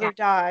grandfather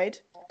died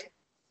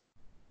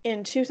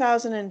in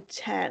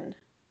 2010.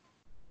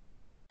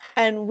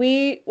 And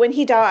when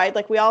he died,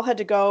 we all had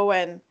to go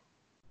and,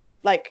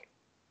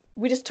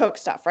 we just took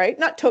stuff, right?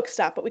 Not took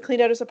stuff, but we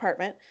cleaned out his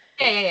apartment.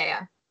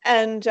 Yeah.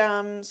 And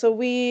so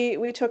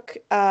we took,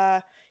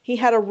 he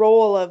had a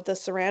roll of the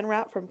Saran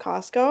wrap from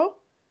Costco.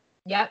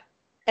 Yep.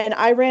 And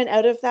I ran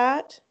out of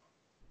that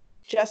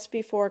just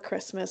before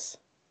Christmas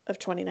of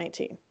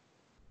 2019.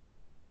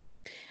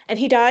 And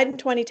he died in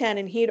 2010,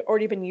 and he had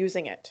already been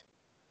using it.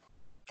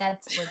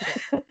 That's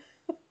legit.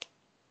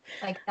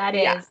 That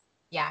is,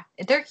 yeah.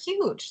 They're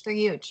huge. They're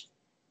huge.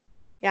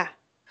 Yeah,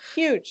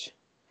 huge.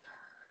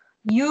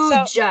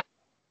 Huge.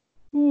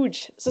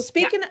 Huge. So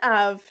speaking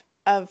of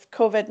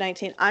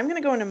COVID-19, I'm going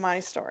to go into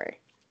my story.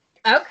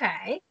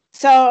 Okay.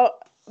 So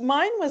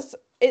mine was,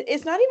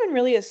 it's not even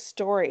really a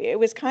story. It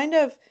was kind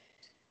of,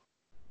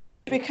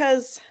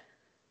 because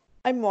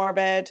I'm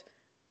morbid,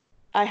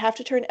 I have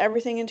to turn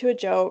everything into a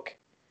joke.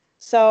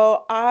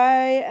 So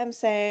I am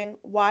saying,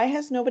 why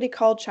has nobody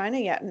called China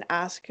yet and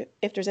asked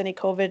if there's any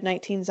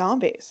COVID-19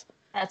 zombies?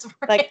 That's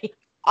Like, right.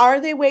 are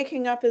they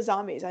waking up as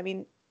zombies? I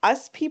mean,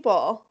 us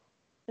people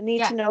need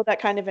Yeah. to know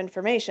that kind of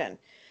information.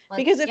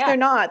 Because if Yeah. they're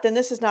not, then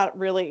this is not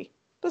really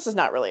an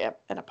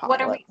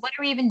apocalypse. What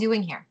are we even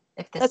doing here?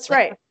 If this That's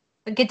right.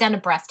 get down to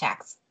brass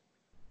tacks.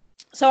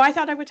 So I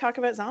thought I would talk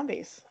about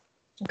zombies.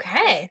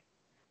 Okay.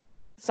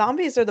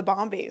 Zombies are the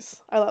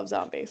bombies. I love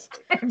zombies.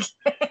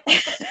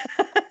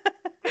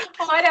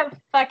 What a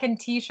fucking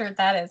t-shirt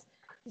that is.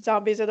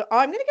 Zombies are the. Oh,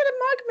 I'm gonna get a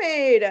mug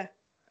made.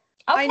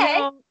 I Okay.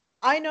 know.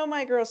 I know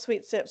my girl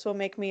Sweet Sips will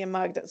make me a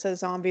mug that says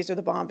 "Zombies are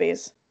the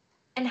bombies."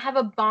 And have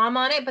a bomb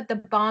on it, but the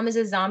bomb is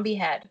a zombie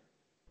head.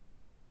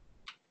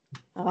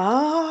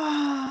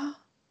 Ah,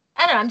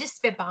 I don't know. I'm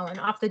just spitballing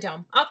off the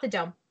dome. Off the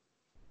dome.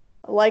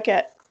 I like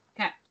it.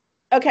 Okay.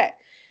 Okay,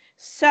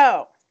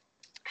 so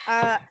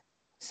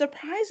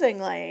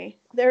surprisingly,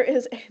 there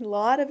is a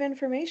lot of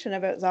information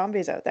about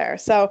zombies out there.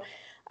 So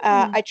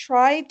I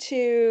tried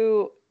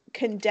to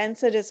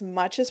condense it as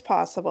much as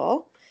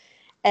possible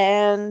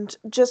and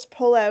just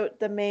pull out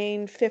the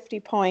main 50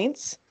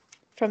 points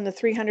from the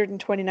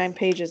 329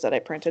 pages that I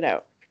printed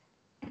out.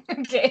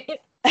 Okay.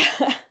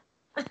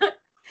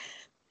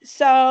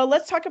 So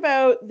let's talk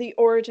about the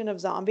origin of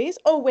zombies.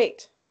 Oh,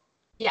 wait.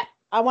 Yeah.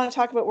 I want to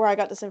talk about where I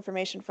got this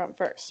information from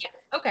first.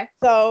 Yeah. Okay.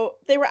 So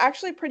they were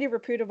actually pretty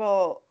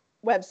reputable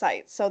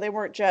websites. So they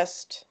weren't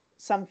just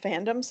some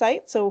fandom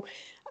site. So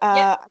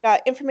I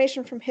got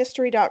information from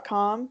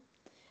history.com.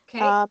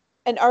 Okay.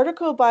 An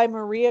article by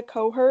Maria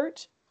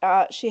Cohort.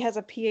 She has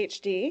a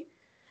PhD.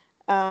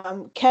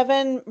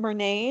 Kevin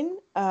Murnane,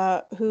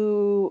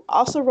 who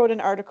also wrote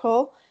an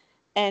article,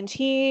 and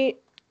he,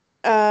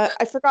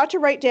 I forgot to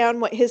write down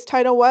what his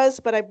title was,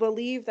 but I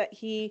believe that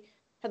he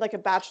had like a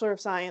Bachelor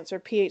of Science or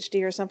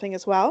PhD or something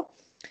as well.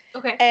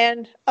 Okay.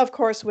 And of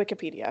course,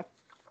 Wikipedia,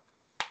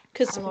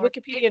 because Oh, Lord.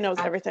 Wikipedia knows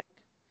everything.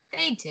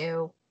 They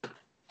do.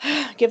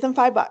 Give them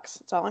 $5.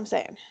 That's all I'm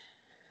saying.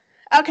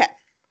 Okay.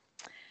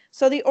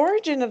 So the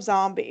origin of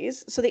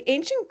zombies. So the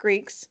ancient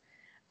Greeks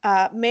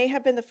may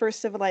have been the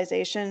first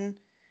civilization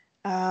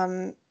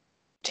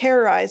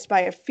terrorized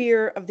by a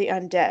fear of the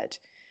undead.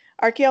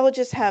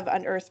 Archaeologists have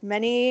unearthed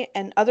many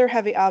and other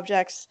heavy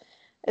objects,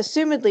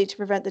 assumedly to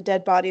prevent the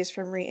dead bodies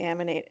from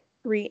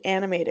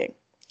reanimating.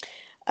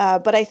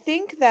 But I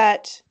think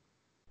that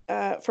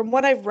from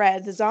what I've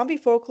read, the zombie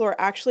folklore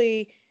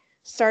actually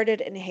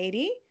started in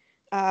Haiti,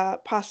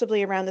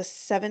 possibly around the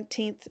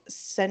 17th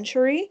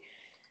century.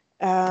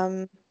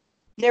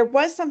 There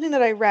was something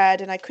that I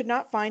read, and I could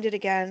not find it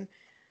again,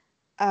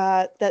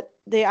 that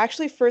they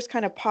actually first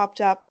kind of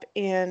popped up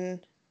in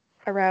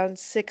around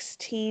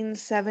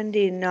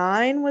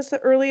 1679 was the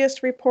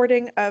earliest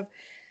reporting of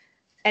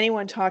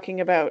anyone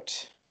talking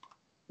about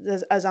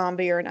a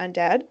zombie or an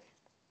undead.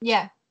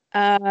 Yeah.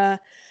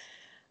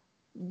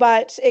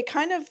 But it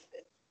kind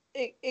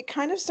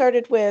of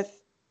started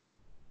with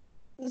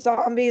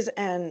zombies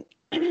and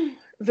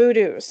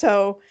voodoo.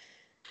 So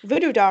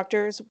voodoo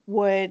doctors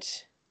would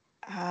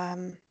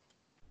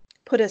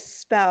put a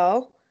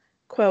spell,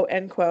 quote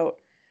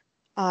unquote,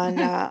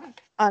 on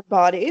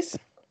bodies.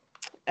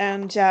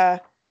 And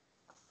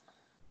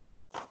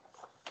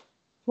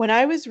when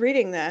I was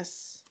reading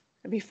this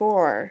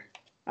before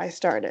I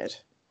started,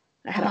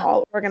 I had it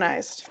all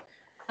organized.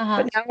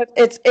 But now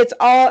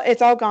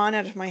it's all gone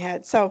out of my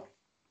head. So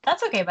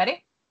that's okay,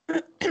 buddy.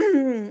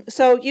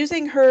 So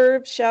using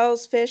herbs,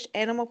 shells, fish,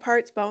 animal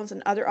parts, bones,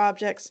 and other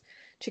objects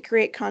to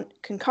create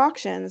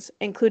concoctions,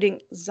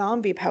 including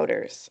zombie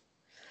powders,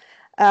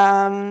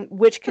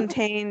 which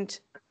contained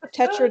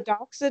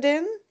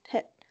tetrodotoxin,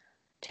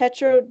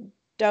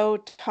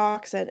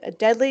 tetrodotoxin, a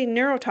deadly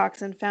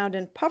neurotoxin found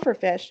in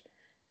pufferfish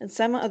and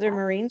some other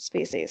marine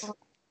species.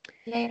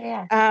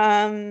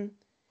 Yeah.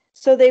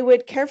 So they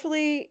would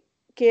carefully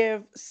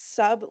give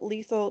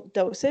sublethal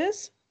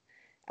doses,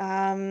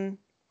 and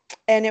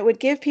it would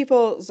give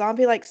people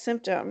zombie-like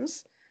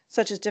symptoms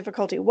such as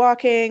difficulty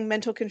walking,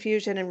 mental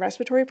confusion, and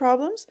respiratory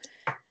problems.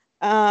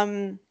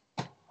 And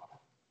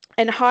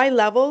high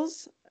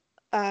levels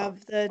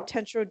of the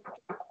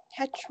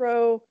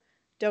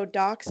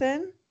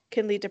tetrodotoxin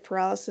can lead to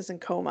paralysis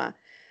and coma.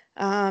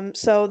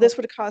 So this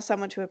would cause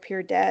someone to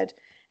appear dead,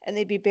 and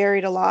they'd be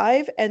buried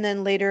alive, and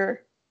then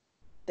later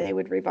they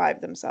would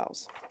revive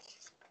themselves.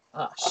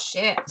 Oh,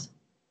 shit.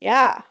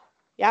 Yeah.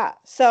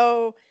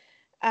 So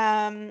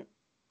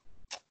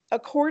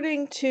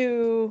according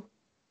to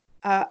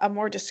a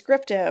more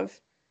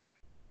descriptive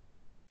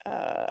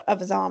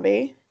of a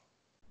zombie,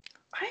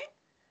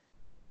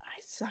 I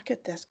suck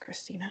at this,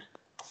 Christina.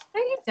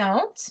 No, you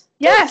don't.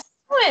 Yes.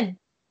 I'm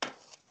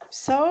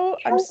so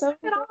at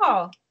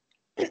all.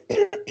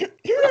 Okay.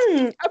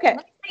 Let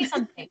me say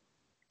something.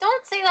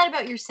 Don't say that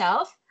about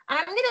yourself.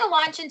 I'm going to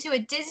launch into a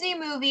Disney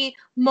movie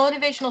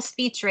motivational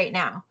speech right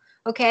now.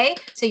 Okay?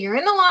 So you're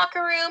in the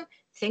locker room.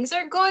 Things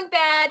are going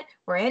bad.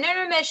 We're in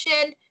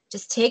intermission.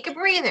 Just take a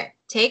breather.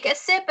 Take a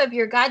sip of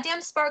your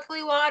goddamn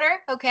sparkly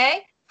water.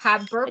 Okay?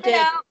 Burp it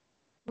out.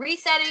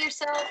 Reset it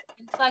yourself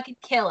and fucking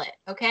kill it.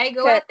 Okay?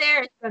 Go Okay. out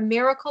there. It's a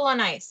miracle on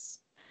ice.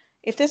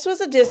 If this was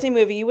a Disney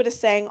movie, you would have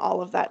sang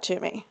all of that to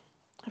me.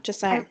 I'm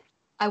just saying.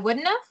 I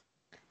wouldn't have?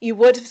 You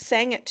would have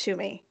sang it to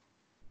me.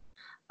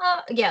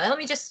 Yeah, let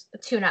me just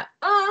tune up.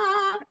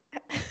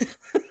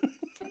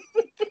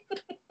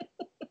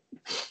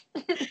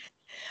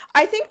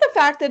 I think the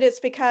fact that it's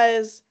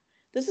because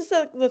this is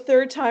the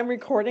third time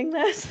recording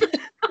this.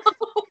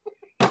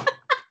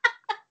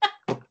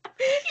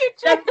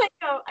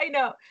 I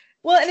know.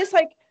 Well, and it's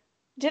like,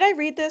 did I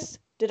read this?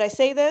 Did I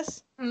say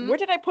this? Mhm. Where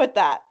did I put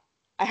that?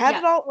 I had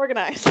it all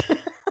organized.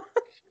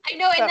 I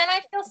know, and then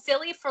I feel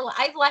silly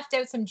I've left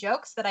out some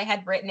jokes that I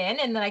had written in,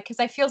 and then because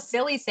I feel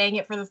silly saying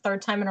it for the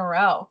third time in a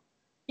row.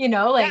 You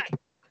know, like,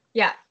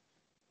 yeah.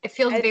 It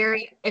feels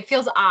it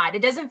feels odd.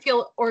 It doesn't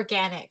feel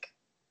organic.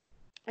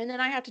 And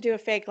then I have to do a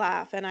fake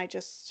laugh, and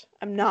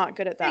I'm not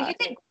good at that. You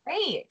did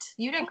great.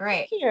 You did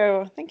great.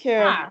 Thank you.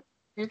 Yeah.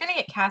 You're going to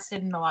get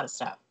casted in a lot of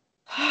stuff.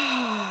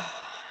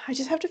 I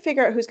just have to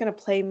figure out who's going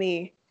to play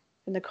me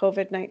in the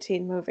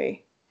COVID-19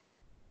 movie.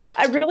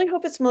 I really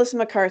hope it's Melissa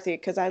McCarthy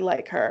because I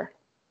like her.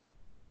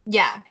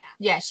 Yeah.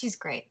 Yeah, she's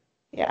great.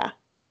 Yeah.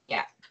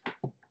 Yeah.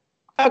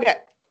 Okay.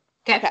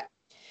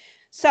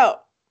 So,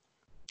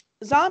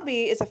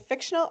 zombie is a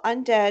fictional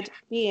undead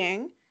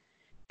being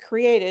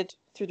created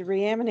through the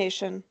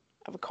reanimation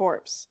of a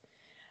corpse.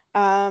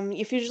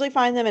 You usually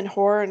find them in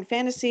horror and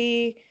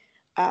fantasy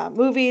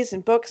movies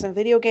and books and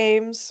video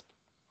games.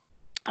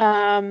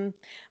 Modern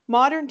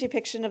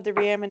depiction of the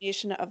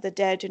reanimation of the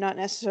dead do not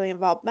necessarily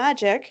involve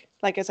magic,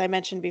 like as I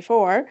mentioned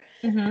before,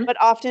 but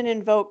often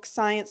invoke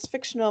science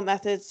fictional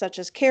methods such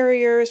as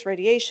carriers,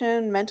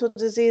 radiation, mental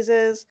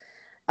diseases,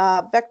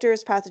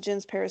 vectors,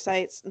 pathogens,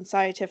 parasites, and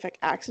scientific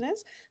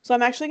accidents. So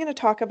I'm actually going to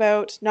talk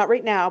about, not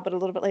right now, but a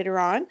little bit later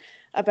on,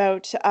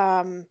 about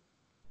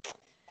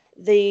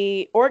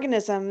the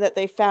organism that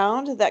they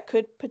found that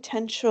could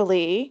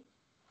potentially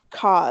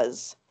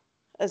cause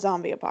a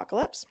zombie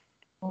apocalypse.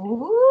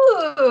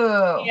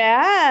 Ooh.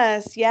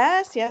 Yes.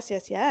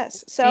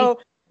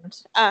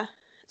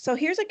 So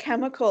here's a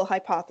chemical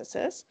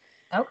hypothesis.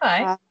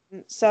 Okay.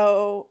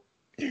 So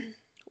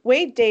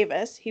Wade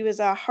Davis, he was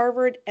a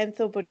Harvard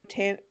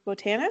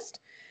ethnobotanist,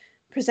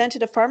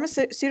 presented a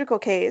pharmaceutical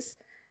case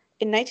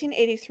in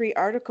 1983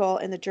 article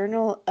in the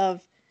Journal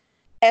of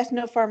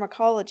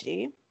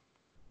Ethnopharmacology,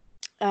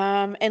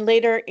 and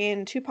later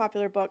in two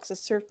popular books, The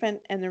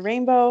Serpent and the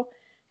Rainbow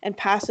and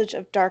Passage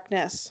of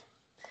Darkness.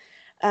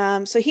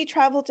 So he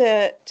traveled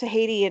to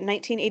Haiti in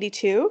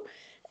 1982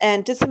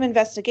 and did some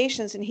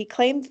investigations, and he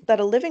claimed that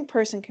a living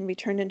person can be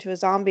turned into a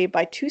zombie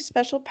by two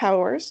special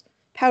powders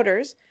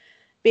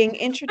being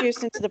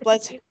introduced into the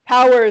blood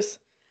powers.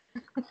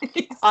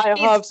 I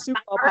have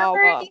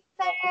superpower.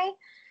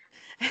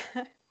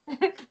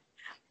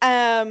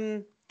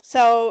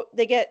 So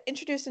they get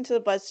introduced into the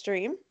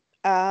bloodstream.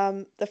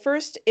 The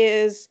first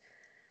is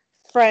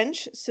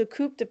French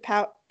soucoupe de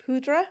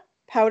poudre,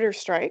 powder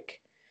strike.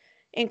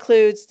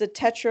 Includes the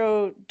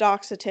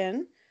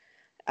tetrodotoxin,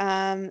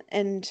 and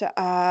we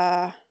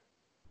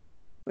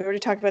already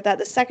talked about that.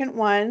 The second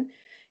one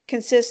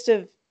consists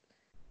of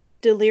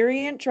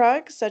deliriant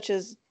drugs such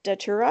as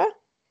Datura.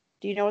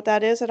 Do you know what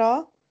that is at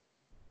all?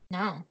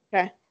 No.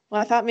 Okay.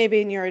 Well, I thought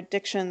maybe in your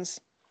addictions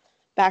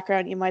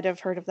background you might have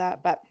heard of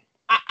that, but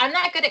I'm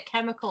not good at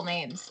chemical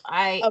names.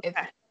 Okay. If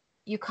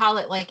you call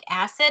it like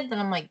acid, then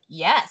I'm like,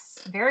 yes,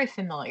 very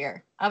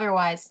familiar.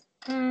 Otherwise,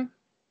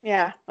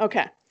 Yeah.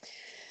 Okay.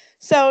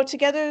 So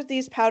together,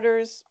 these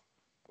powders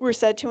were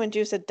said to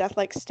induce a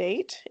death-like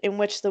state in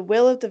which the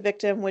will of the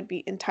victim would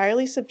be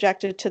entirely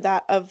subjected to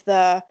that of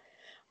the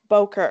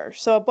Boker.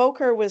 So a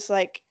Boker was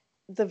like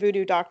the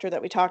voodoo doctor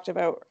that we talked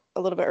about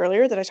a little bit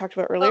earlier, that I talked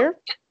about earlier.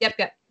 Oh, yep.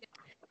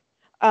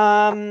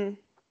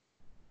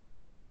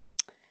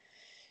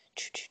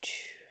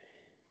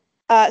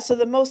 So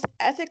the most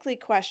ethically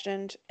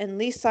questioned and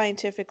least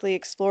scientifically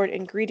explored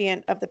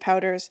ingredient of the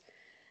powders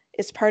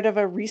is part of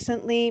a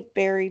recently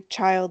buried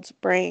child's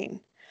brain.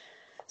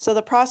 So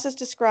the process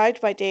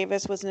described by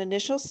Davis was an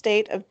initial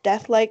state of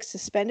death-like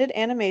suspended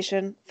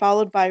animation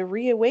followed by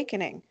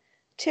reawakening,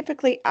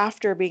 typically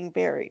after being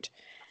buried,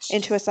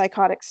 into a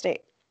psychotic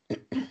state.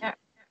 Yeah.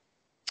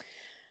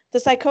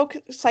 The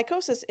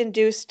psychosis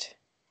induced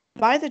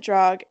by the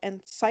drug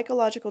and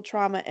psychological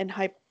trauma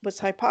was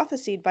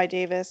hypothesized by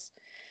Davis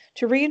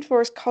to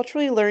reinforce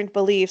culturally learned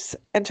beliefs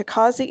and to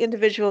cause the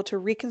individual to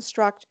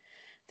reconstruct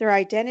their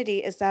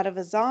identity as that of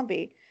a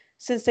zombie,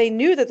 since they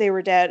knew that they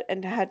were dead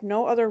and had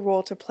no other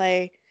role to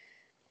play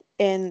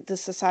in the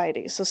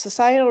society. So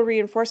societal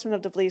reinforcement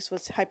of the beliefs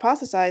was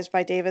hypothesized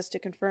by Davis to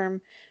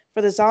confirm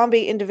for the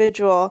zombie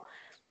individual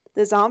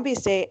the zombie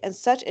state, and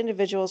such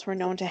individuals were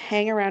known to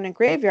hang around in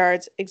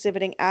graveyards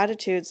exhibiting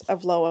attitudes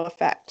of low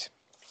effect.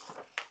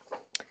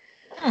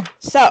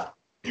 So,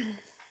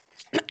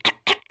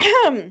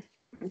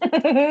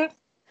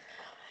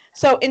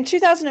 so in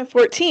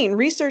 2014,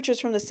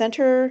 researchers from the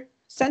Centre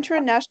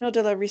National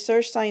de la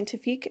Recherche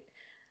Scientifique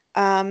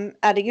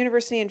at a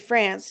university in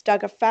France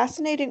dug a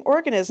fascinating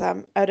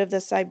organism out of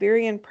the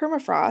Siberian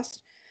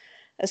permafrost,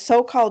 a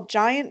so-called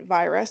giant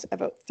virus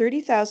about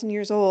 30,000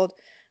 years old,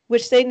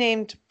 which they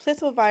named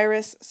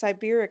Plithovirus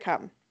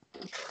sibiricum.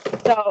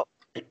 So,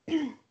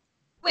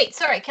 Wait,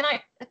 sorry. Can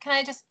I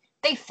just?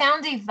 They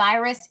found a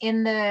virus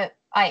in the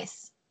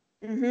ice.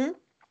 mm-hmm.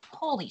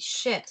 Holy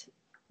shit.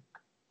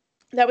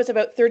 That was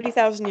about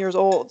 30,000 years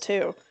old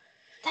too.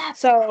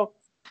 So,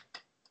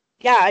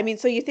 yeah, I mean,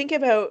 so you think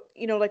about,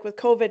 like with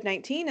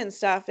COVID-19 and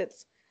stuff,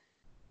 it's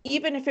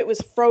even if it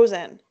was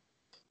frozen,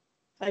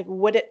 like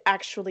would it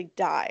actually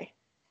die?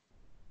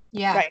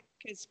 Yeah. Right.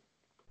 Because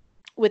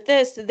with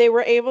this, they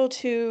were able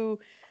to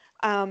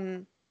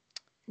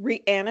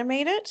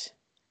reanimate it.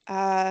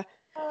 Well,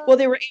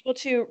 they were able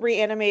to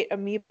reanimate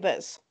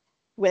amoebas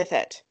with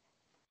it,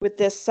 with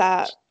this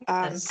The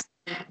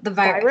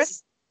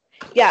virus.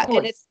 Yeah, Holy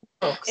and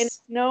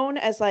it's known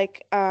as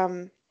like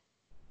a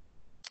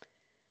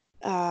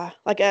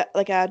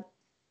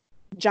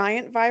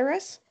giant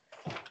virus.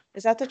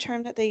 Is that the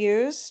term that they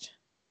used?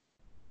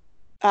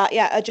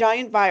 Yeah, a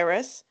giant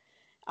virus.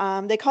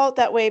 They call it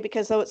that way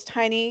because though it's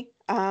tiny,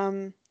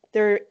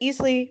 they're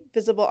easily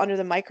visible under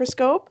the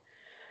microscope.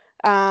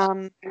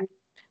 But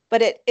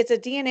it's a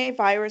DNA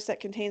virus that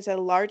contains a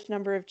large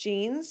number of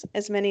genes,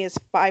 as many as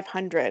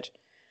 500.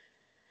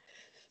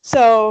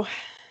 So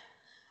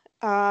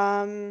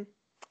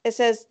it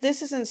says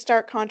this is in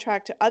stark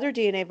contrast to other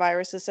DNA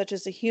viruses, such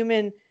as the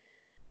human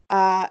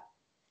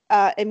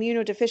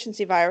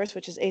immunodeficiency virus,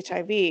 which is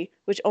HIV,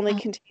 which only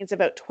contains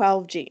about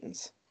 12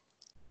 genes.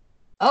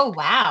 Oh,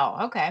 wow.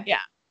 Okay.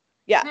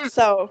 Yeah.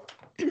 So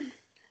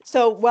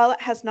while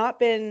it has not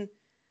been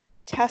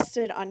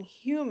tested on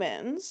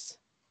humans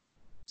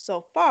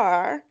so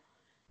far,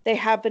 they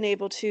have been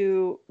able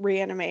to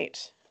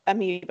reanimate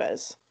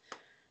amoebas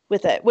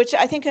with it, which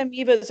I think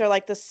amoebas are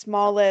like the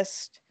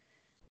smallest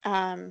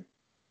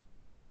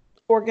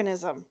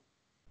organism.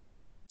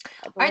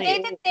 Are they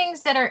the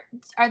things that are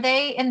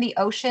they in the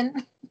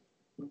ocean?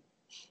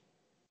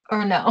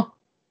 Or no?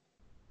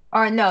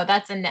 Or no,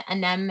 that's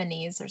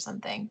anemones or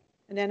something.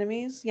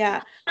 Anemones?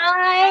 Yeah.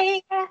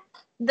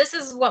 This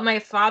is what my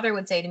father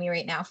would say to me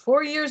right now.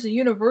 4 years of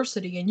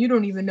university and you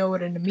don't even know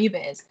what an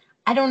amoeba is.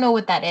 I don't know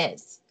what that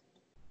is.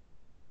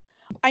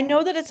 I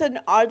know that it's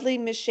an oddly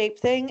misshaped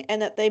thing and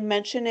that they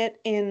mention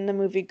it in the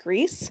movie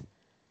Grease.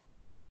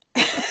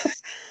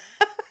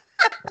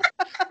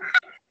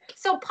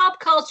 So pop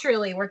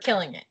culturally, we're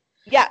killing it.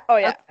 Yeah. Oh,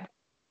 yeah. Okay.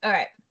 All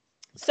right.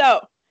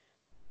 So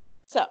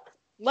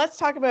let's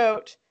talk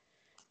about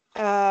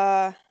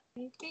the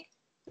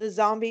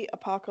zombie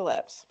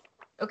apocalypse.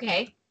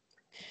 Okay.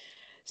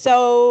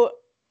 So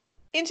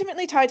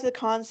intimately tied to the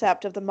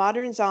concept of the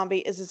modern zombie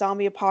is the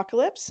zombie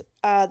apocalypse,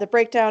 the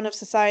breakdown of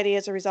society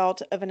as a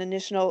result of an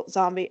initial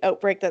zombie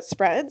outbreak that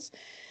spreads.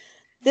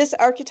 This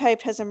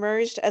archetype has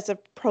emerged as a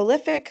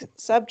prolific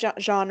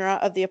subgenre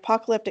of the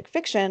apocalyptic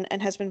fiction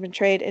and has been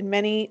portrayed in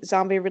many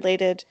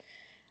zombie-related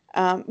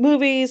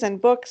movies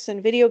and books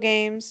and video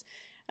games.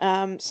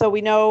 So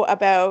we know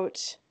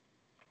about,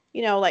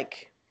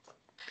 like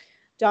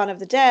Dawn of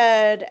the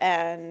Dead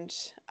and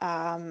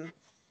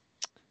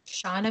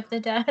Shaun of the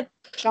Dead.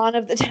 Shaun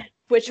of the Dead,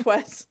 which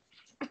was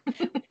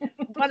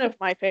one of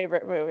my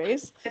favorite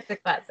movies. It's a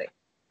classic.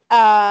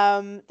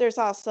 There's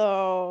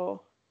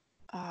also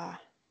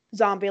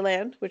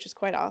Zombieland, which is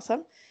quite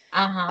awesome.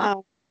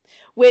 And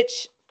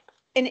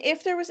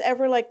if there was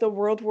ever like the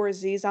World War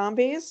Z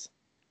zombies,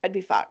 I'd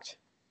be fucked.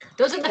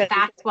 Those are the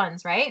fast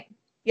ones, right?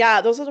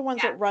 Yeah, those are the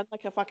ones that run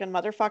like a fucking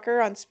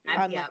motherfucker on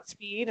like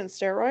speed and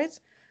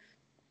steroids.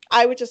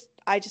 I just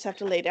have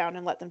to lay down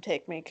and let them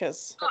take me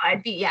because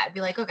I'd be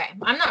like, okay,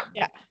 I'm not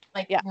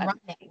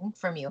running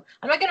from you.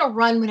 I'm not gonna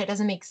run when it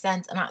doesn't make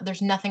sense, and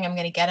there's nothing I'm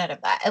gonna get out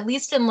of that. At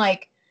least in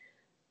like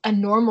a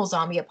normal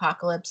zombie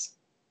apocalypse,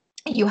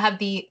 you have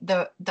the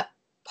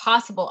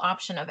possible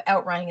option of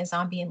outrunning a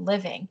zombie and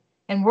living.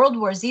 In World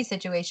War Z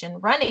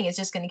situation, running is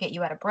just going to get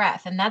you out of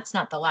breath, and that's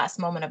not the last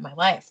moment of my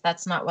life.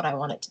 That's not what I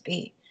want it to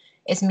be.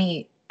 It's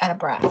me out of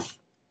breath,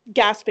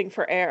 gasping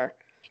for air.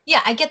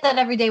 Yeah, I get that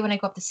every day when I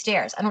go up the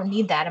stairs. I don't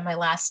need that in my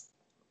last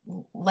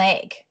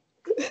leg.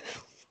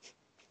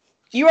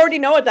 You already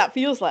know what that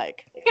feels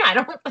like. Yeah, I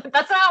don't.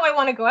 That's not how I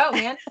want to go out,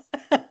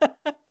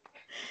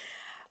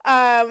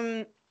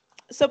 man.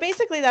 So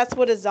basically, that's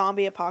what a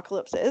zombie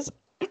apocalypse is.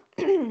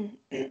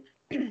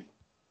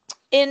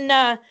 In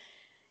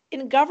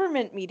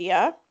government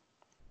media,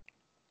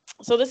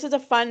 so this is a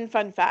fun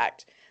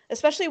fact,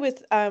 especially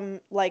with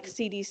like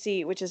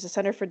CDC, which is the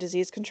Center for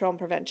Disease Control and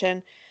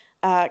Prevention,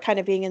 kind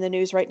of being in the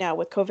news right now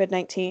with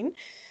COVID-19.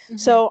 Mm-hmm.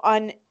 So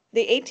on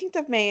the 18th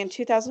of May in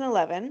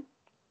 2011,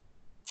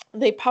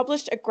 they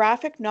published a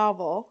graphic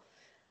novel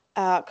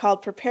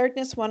called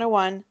Preparedness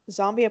 101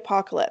 Zombie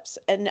Apocalypse.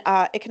 And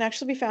it can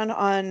actually be found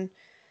on,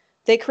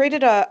 they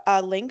created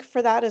a link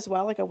for that as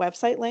well, like a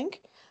website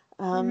link.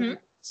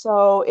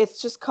 So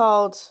it's just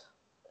called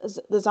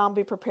the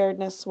Zombie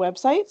Preparedness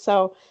website.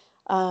 So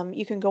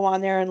you can go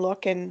on there and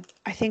look. And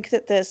I think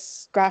that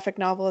this graphic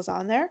novel is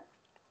on there.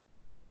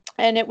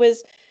 And it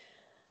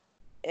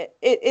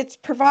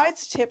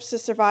provides tips to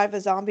survive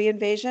a zombie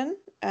invasion.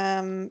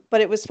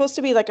 but it was supposed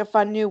to be like a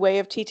fun new way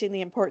of teaching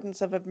the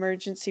importance of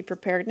emergency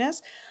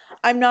preparedness.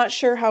 I'm not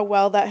sure how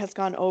well that has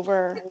gone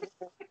over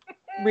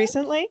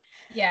recently.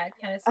 Yeah,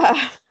 kind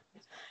of.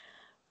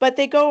 But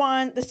the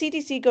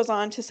CDC goes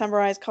on to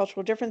summarize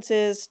cultural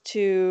differences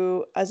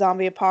to a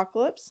zombie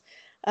apocalypse.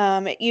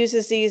 It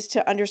uses these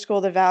to underscore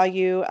the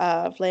value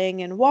of laying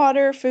in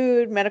water,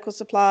 food, medical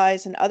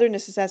supplies, and other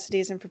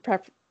necessities in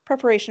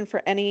preparation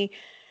for any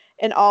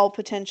and all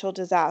potential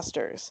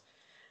disasters,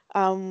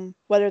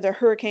 whether they're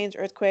hurricanes,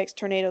 earthquakes,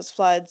 tornadoes,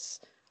 floods,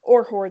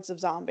 or hordes of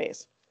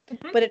zombies.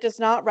 Mhm. But it does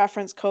not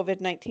reference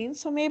COVID-19,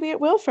 so maybe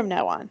it will from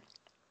now on.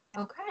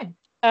 Okay.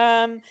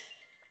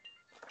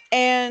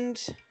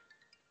 And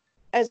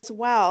as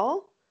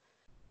well,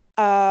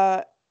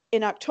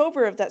 in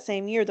October of that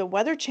same year, the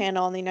Weather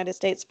Channel in the United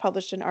States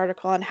published an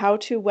article on how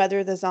to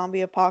weather the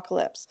zombie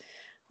apocalypse,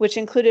 which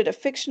included a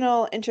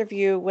fictional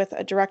interview with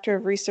a director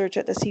of research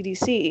at the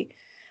CDC.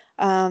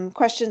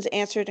 Questions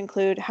answered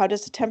include, how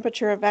does the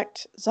temperature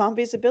affect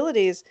zombies'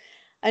 abilities?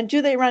 And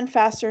do they run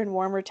faster in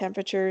warmer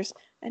temperatures?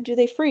 And do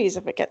they freeze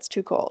if it gets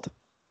too cold?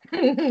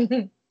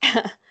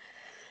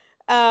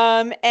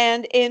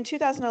 And in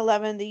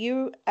 2011, the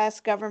U.S.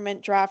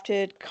 government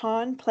drafted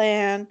Con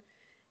Plan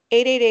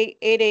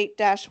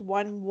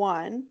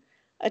 88888-11,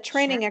 a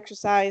training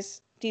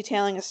exercise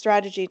detailing a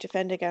strategy to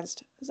defend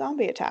against a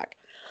zombie attack.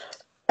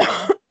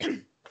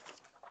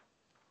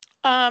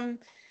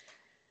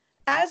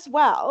 As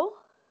well,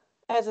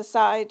 as a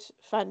side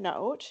fun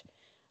note,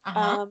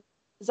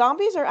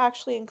 zombies are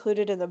actually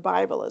included in the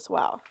Bible as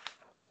well.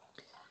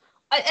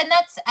 And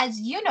that's, as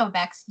you know,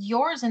 Bex,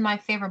 yours and my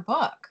favorite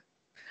book.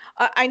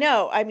 I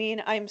know. I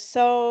mean,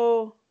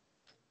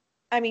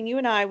 you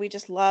and I, we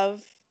just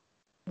love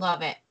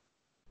it.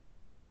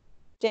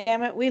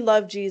 Damn it, we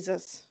love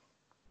Jesus.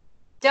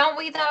 Don't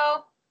we,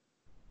 though?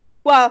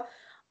 Well,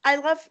 I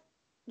love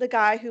the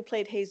guy who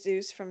played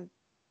Jesus from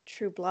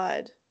True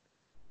Blood.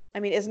 I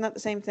mean, isn't that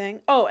the same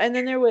thing? Oh, and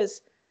then there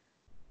was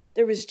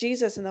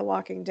Jesus in The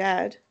Walking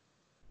Dead,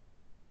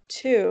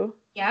 too.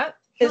 Yep.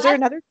 Is there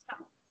another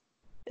Jesus?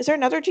 Is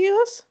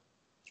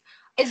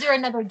there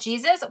another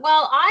Jesus?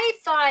 Well, I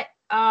thought,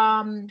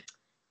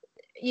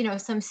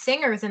 some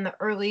singers in the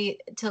early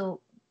to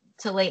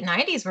late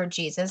 90s were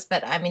Jesus,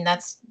 but I mean,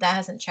 that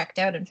hasn't checked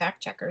out in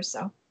fact checkers,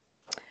 so.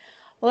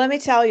 Well, let me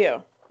tell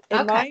you,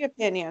 in my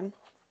opinion,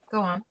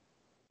 go on.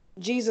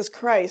 Jesus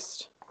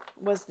Christ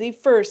was the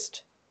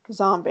first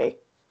zombie.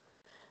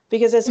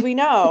 Because as we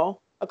know,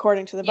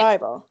 according to the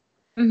Bible,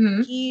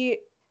 he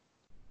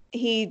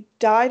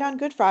died on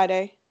Good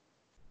Friday.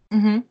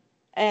 And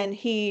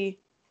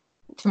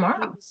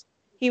tomorrow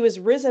he was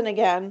risen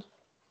again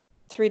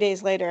 3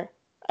 days later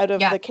out of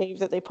the cave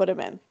that they put him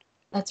in.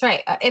 That's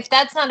right. If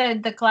that's not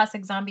the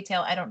classic zombie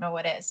tale, I don't know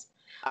what is.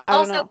 I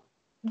don't know.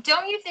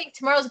 Don't you think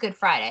tomorrow's Good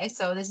Friday?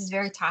 So this is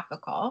very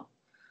topical.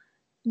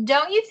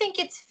 Don't you think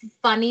it's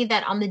funny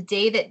that on the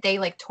day that they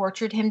like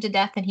tortured him to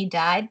death and he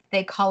died,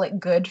 they call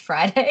it Good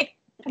Friday?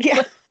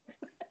 Yeah.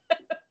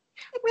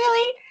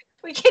 Really?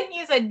 We can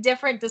use a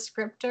different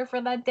descriptor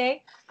for that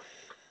day?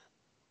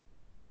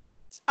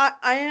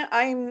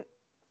 I'm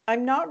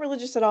not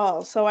religious at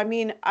all. So, I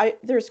mean,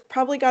 there's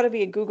probably got to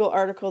be a Google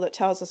article that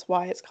tells us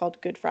why it's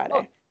called Good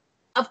Friday.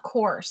 Oh, of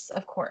course.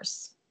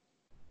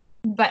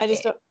 But I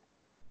just don't.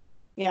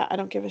 Yeah, I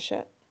don't give a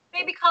shit.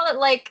 Maybe call it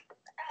like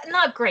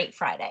not Great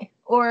Friday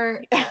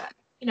or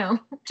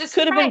just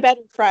could have been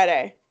better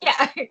Friday.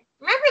 Yeah,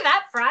 remember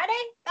that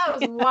Friday? That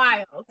was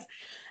wild.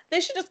 They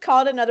should just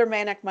call it another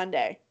Manic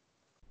Monday,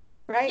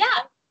 right? Yeah.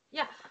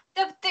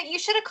 You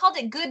should have called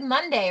it Good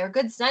Monday or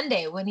Good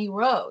Sunday when he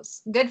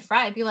rose. Good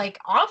Friday. Be like,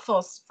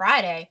 awful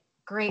Friday,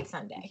 great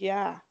Sunday.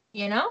 Yeah.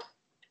 You know?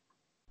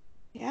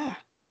 Yeah.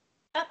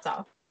 That's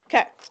all.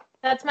 Okay.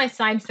 That's my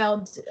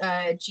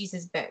Seinfeld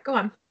Jesus bit. Go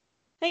on.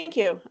 Thank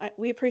you.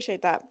 We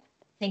appreciate that.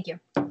 Thank you.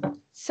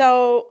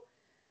 So,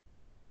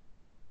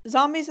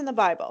 zombies in the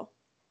Bible.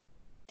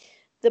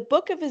 The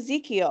book of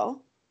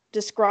Ezekiel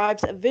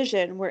describes a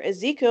vision where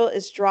Ezekiel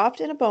is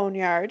dropped in a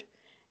boneyard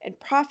and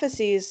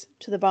prophesies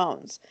to the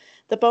bones.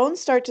 The bones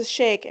start to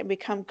shake and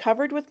become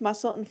covered with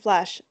muscle and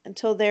flesh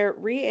until they're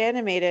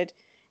reanimated,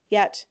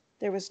 yet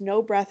there was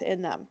no breath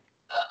in them.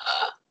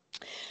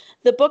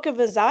 The book of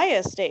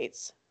Isaiah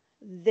states,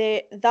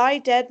 Thy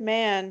dead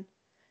man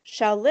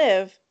shall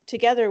live,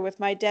 together with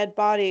my dead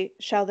body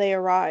shall they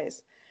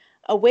arise.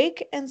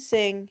 Awake and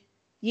sing,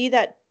 ye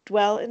that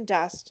dwell in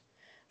dust,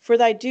 for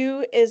thy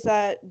dew is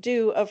the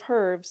dew of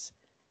herbs,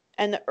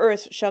 and the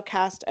earth shall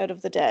cast out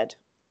of the dead.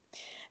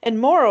 And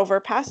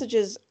moreover,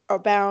 passages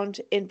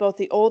abound in both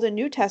the Old and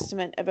New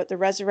Testament about the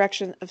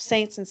resurrection of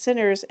saints and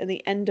sinners in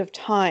the end of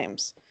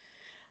times.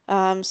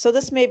 So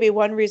this may be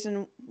one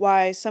reason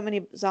why so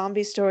many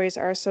zombie stories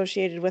are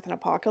associated with an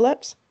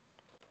apocalypse.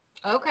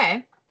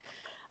 Okay.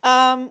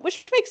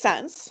 Which makes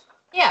sense.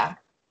 Yeah.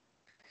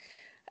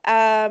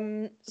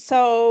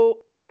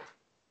 So,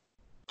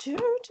 I'm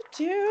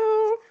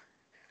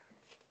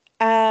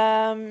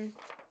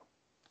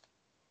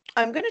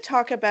going to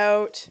talk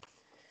about,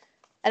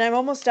 and I'm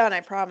almost done,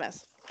 I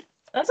promise.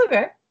 That's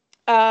okay.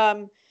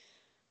 That,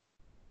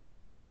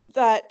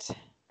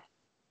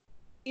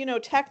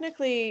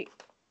 technically,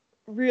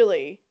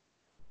 really,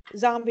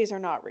 zombies are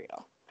not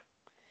real.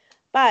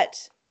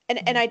 But,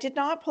 and I did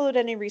not pull out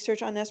any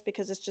research on this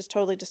because this just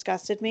totally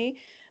disgusted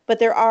me, but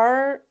there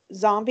are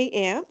zombie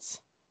ants,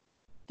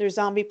 there's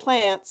zombie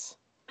plants,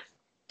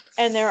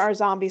 and there are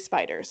zombie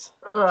spiders.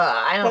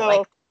 I don't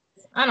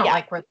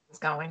like where this is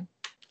going.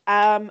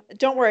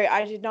 Don't worry,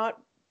 I did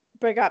not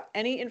bring up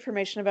any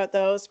information about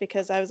those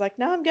because I was like,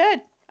 no, I'm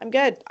good.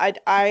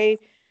 I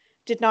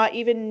did not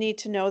even need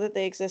to know that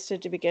they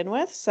existed to begin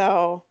with.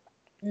 So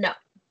no.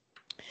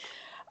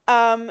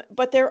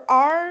 But there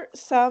are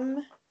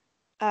some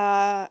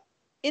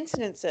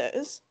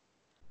incidences,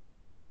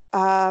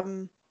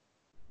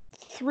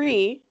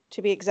 3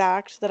 to be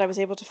exact, that I was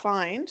able to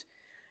find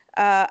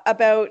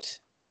about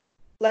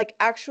like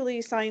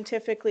actually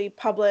scientifically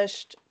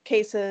published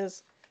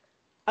cases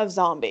of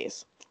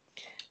zombies.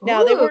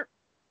 Now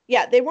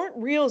they weren't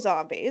real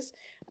zombies,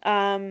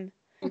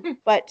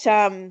 but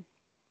I'll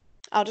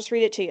just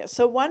read it to you.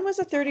 So one was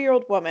a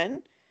 30-year-old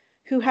woman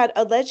who had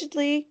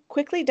allegedly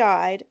quickly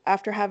died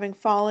after having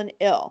fallen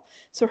ill.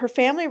 So her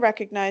family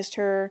recognized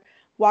her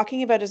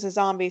walking about as a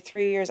zombie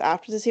 3 years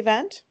after this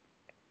event.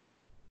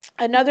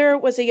 Another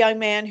was a young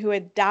man who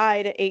had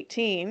died at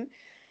 18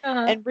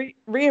 and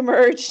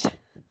reemerged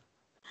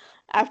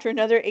after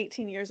another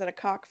 18 years at a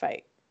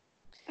cockfight.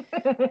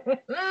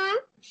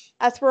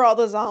 That's where all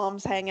the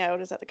zombs hang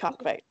out, is at the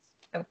cockfights.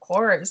 Of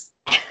course.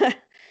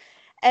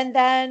 And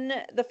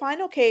then the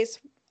final case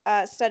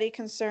study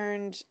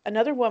concerned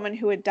another woman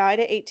who had died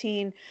at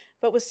 18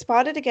 but was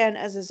spotted again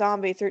as a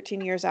zombie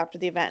 13 years after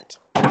the event.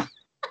 That's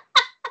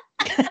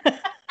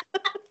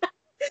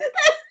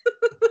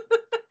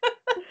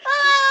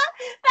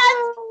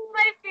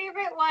my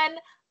favorite one.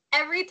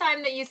 Every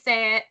time that you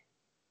say it,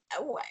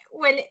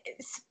 when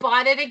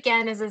spotted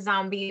again as a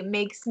zombie, it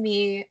makes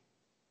me,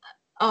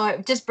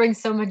 it just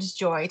brings so much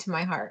joy to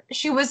my heart.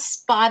 She was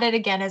spotted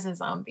again as a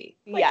zombie.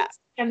 Yeah.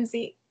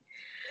 MC.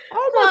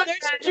 Oh, look, there's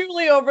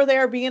Julie over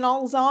there being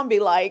all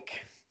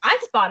zombie-like. I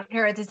spotted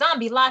her as a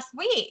zombie last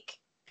week.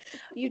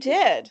 You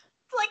did?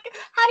 Like,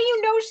 how do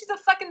you know she's a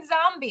fucking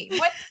zombie?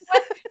 What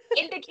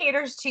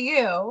indicators to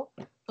you?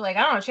 Like,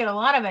 I don't know, she had a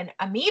lot of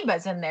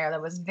amoebas in there that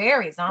was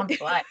very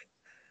zombie-like.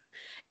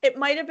 It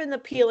might have been the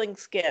peeling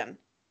skin.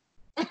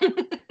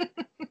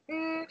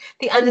 The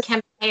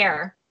unkempt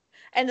hair.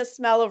 And the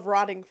smell of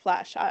rotting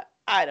flesh.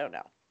 I don't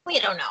know. We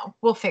don't know.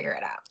 We'll figure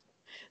it out.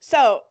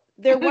 So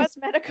there was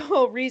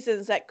medical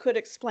reasons that could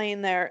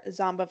explain their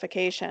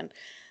zombification.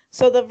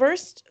 So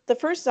the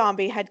first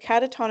zombie had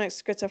catatonic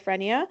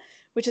schizophrenia,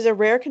 which is a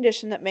rare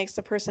condition that makes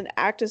the person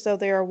act as though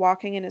they are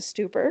walking in a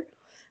stupor.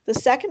 The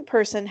second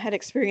person had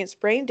experienced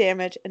brain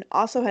damage and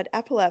also had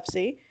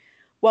epilepsy,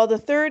 while the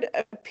third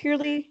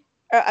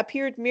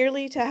appeared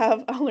merely to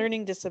have a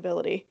learning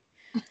disability.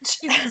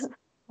 Jesus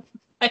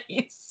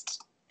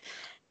Christ.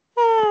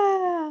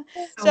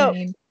 So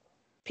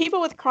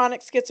people with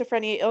chronic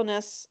schizophrenia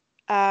illness,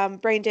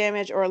 brain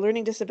damage, or a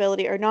learning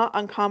disability are not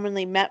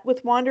uncommonly met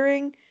with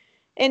wandering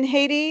in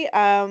Haiti,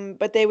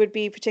 but they would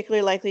be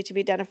particularly likely to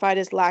be identified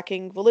as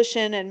lacking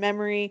volition and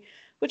memory,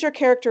 which are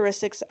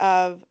characteristics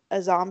of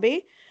a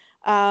zombie.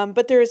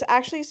 But there is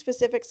actually a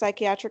specific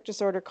psychiatric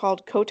disorder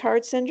called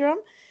Cotard syndrome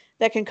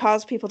that can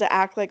cause people to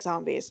act like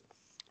zombies.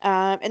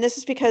 And this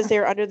is because they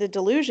are under the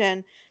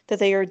delusion that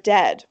they are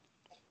dead.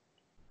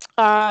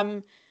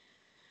 But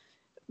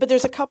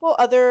there's a couple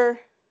other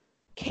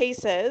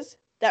cases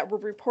that were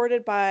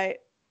reported by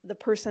the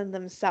person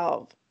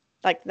themselves,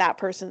 like that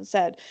person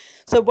said.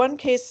 So one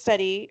case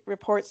study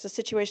reports the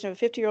situation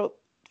of a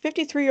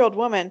 53-year-old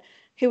woman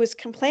who was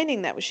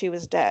complaining that she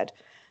was dead.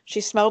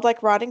 She smelled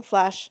like rotting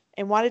flesh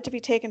and wanted to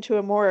be taken to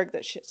a morgue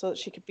so that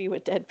she could be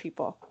with dead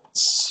people.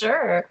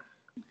 Sure.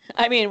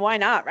 I mean, why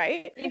not,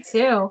 right? Me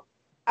too.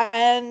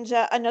 And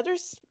another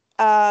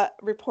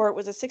report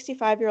was a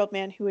 65-year-old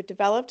man who had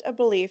developed a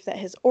belief that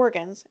his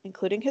organs,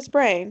 including his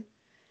brain,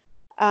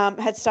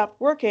 had stopped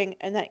working,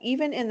 and that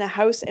even in the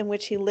house in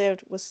which he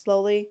lived was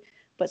slowly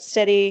but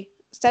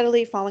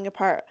steadily falling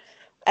apart.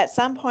 At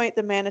some point,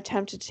 the man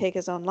attempted to take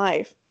his own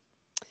life.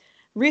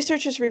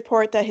 Researchers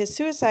report that his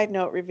suicide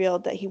note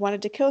revealed that he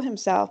wanted to kill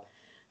himself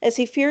as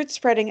he feared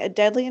spreading a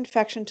deadly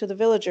infection to the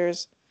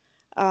villagers,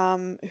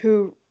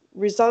 who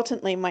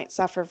resultantly might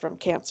suffer from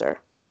cancer.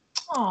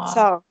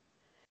 Aww.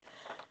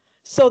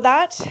 So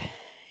that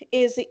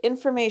is the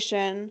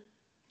information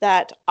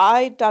that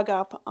I dug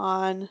up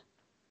on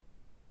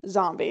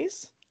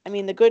zombies. I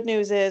mean, the good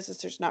news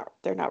is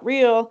they're not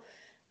real.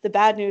 The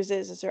bad news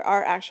is there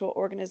are actual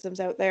organisms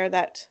out there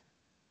that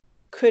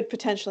could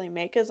potentially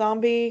make a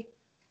zombie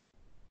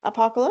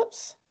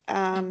apocalypse.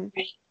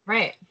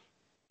 Right.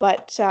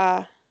 But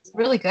it's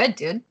really good,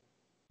 dude.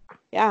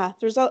 Yeah,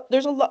 there's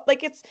a lot,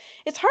 like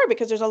it's hard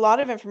because there's a lot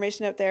of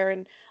information out there,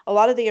 and a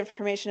lot of the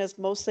information is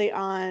mostly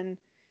on,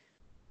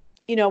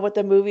 what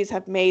the movies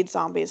have made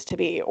zombies to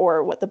be,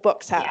 or what the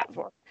books have,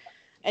 or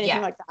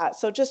anything like that.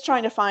 So just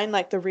trying to find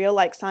like the real,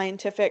 like,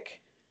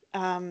 scientific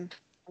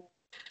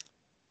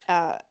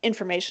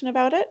information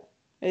about it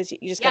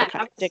You just got Yeah, to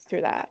kind of dig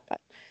through that. But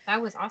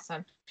that was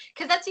awesome.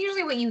 Because that's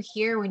usually what you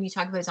hear when you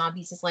talk about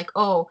zombies is like,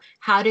 oh,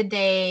 how did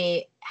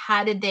they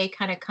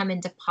kind of come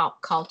into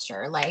pop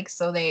culture? Like,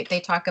 so they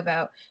talk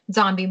about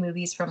zombie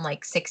movies from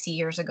like 60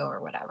 years ago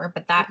or whatever.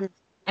 But that, Mhm.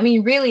 I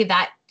mean, really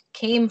that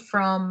came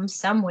from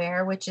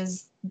somewhere, which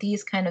is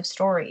these kind of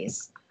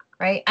stories,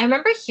 right? I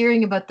remember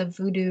hearing about the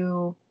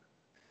voodoo,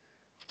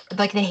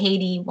 like the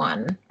Haiti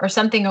one or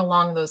something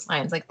along those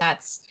lines. Like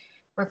that's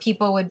where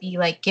people would be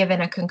like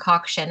given a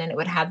concoction and it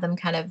would have them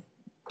kind of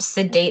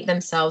sedate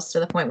themselves to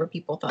the point where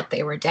people thought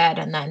they were dead.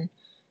 And then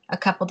a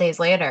couple days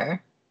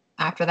later,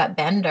 after that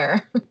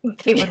bender,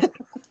 they would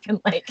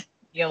like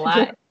be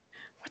alive.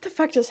 What the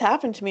fuck just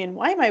happened to me? And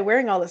why am I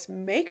wearing all this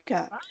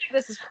makeup?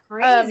 This is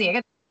crazy. I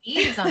got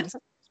beads on these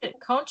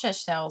concha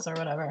shells or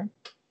whatever.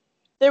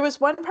 There was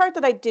one part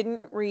that I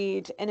didn't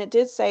read, and it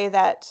did say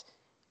that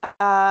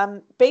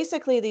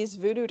basically these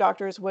voodoo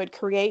doctors would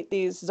create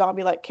these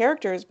zombie-like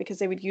characters because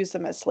they would use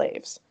them as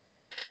slaves.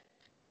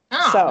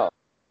 Oh. So,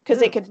 because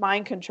they could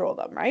mind control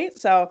them, right?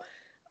 So,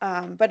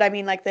 but I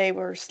mean, like they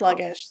were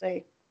sluggish.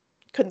 They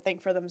couldn't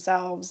think for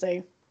themselves.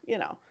 They,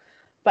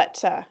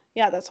 but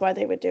yeah, that's why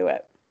they would do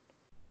it.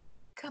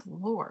 Good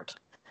Lord.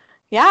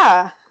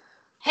 Yeah.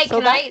 Hey, So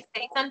can I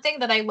say something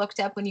that I looked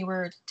up when you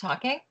were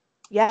talking?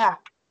 Yeah.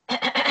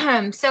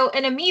 So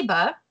an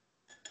amoeba,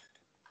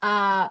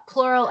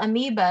 plural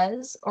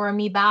amoebas or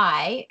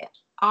amoebae,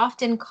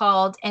 often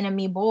called an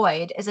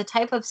amoeboid, is a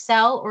type of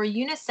cell or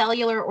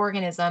unicellular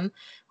organism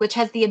which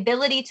has the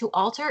ability to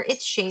alter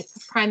its shape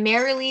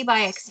primarily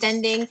by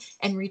extending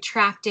and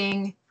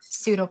retracting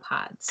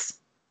pseudopods.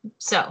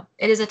 So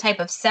it is a type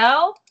of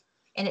cell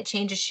and it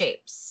changes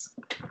shapes.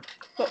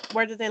 But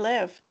where do they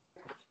live?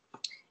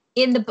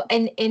 In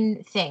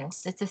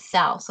things. It's a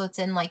cell, so it's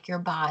in like your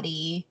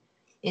body.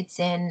 It's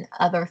in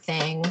other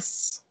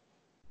things.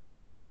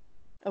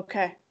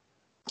 Okay.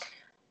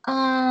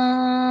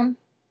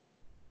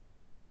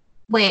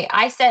 Wait,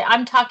 I said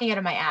I'm talking out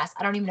of my ass.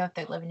 I don't even know if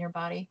they live in your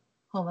body.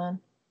 Hold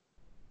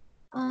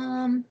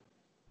on.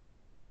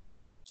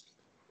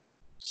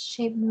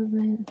 Shape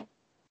movement.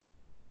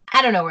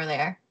 I don't know where they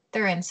are.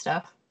 They're in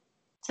stuff.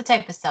 It's a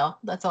type of cell.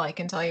 That's all I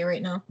can tell you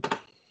right now.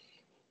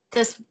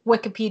 This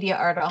Wikipedia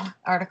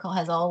article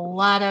has a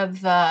lot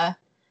of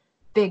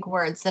big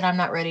words that I'm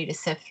not ready to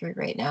sift through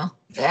right now.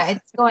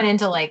 It's going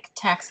into like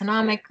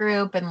taxonomic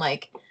group and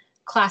like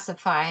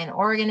classifying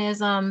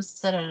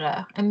organisms.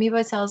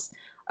 Amoeba cells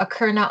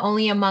occur not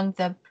only among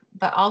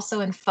but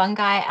also in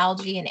fungi,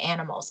 algae, and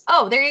animals.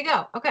 Oh, there you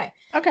go. Okay.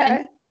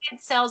 Okay. And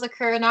cells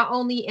occur not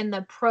only in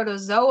the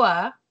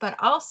protozoa but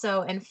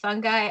also in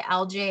fungi,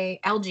 algae,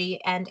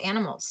 and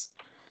animals.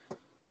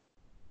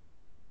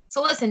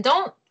 So listen,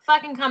 don't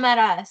fucking come at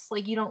us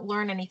like you don't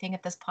learn anything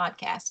at this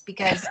podcast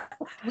because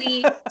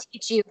we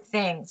teach you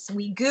things.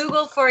 We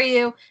Google for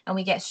you and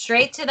we get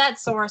straight to that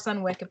source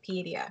on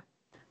Wikipedia.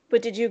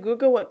 But did you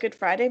Google what Good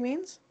Friday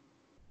means?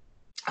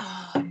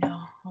 Oh,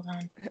 no. Hold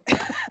on.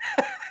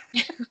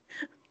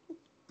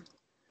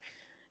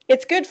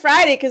 It's Good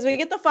Friday because we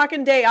get the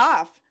fucking day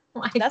off.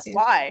 That's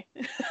why.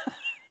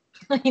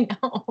 I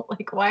know.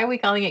 Like, why are we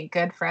calling it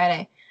Good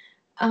Friday?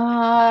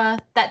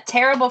 That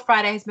terrible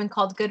Friday has been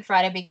called Good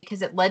Friday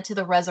because it led to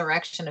the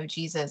resurrection of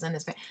Jesus and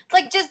his. It's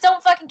like, just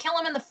don't fucking kill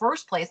him in the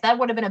first place. That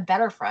would have been a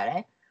better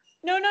Friday.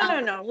 No.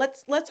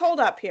 Let's hold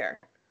up here.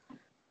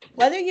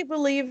 Whether you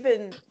believe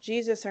in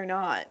Jesus or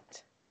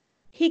not,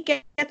 he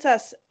gets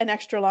us an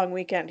extra long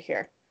weekend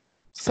here.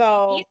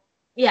 So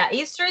yeah,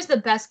 Easter is the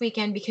best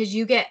weekend because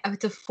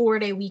it's a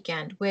 4-day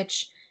weekend,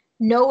 which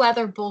no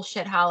other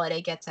bullshit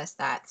holiday gets us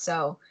that.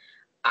 So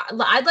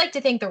I'd like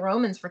to thank the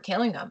Romans for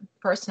killing them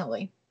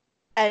personally.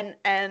 And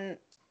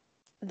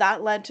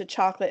that led to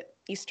chocolate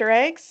Easter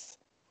eggs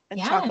and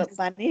chocolate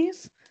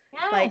bunnies.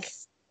 Yes. Like,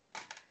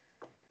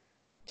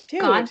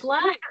 dude. God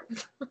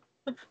bless.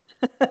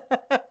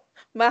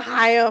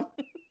 Mahayim.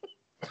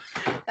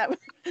 That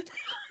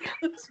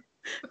was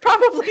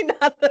probably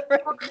not the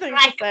right thing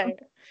to say.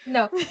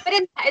 No, but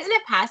isn't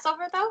it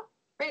Passover though?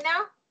 Right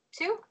now,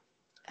 too.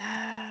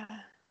 I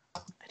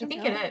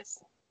think know. it is.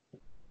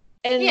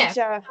 And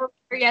yeah,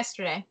 or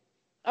yesterday.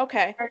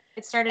 Okay.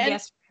 It started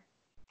yesterday.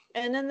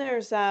 And then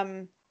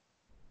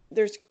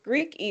there's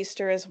Greek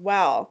Easter as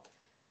well,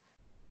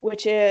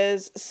 which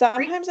is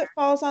sometimes it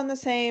falls on the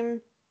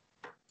same.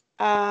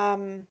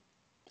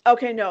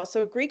 Okay, no.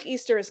 So Greek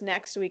Easter is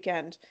next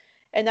weekend,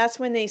 and that's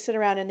when they sit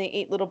around and they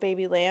eat little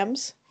baby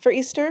lambs for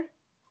Easter.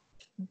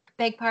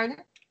 Beg pardon?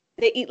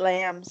 They eat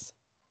lambs,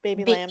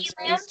 baby lambs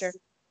for Easter.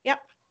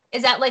 Yep.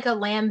 Is that like a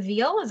lamb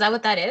veal? Is that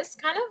what that is,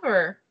 kind of,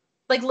 or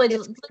like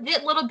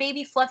legit little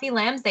baby fluffy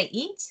lambs they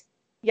eat?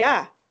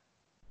 Yeah.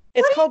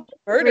 It's called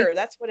murder.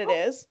 That's what it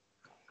is.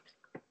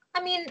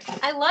 I mean,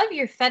 I love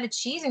your feta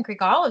cheese and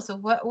Greek olives. So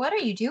what are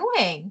you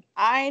doing?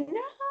 I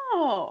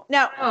know.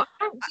 Now,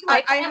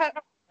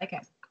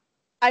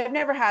 I've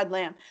never had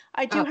lamb.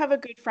 I do have a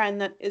good friend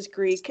that is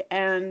Greek,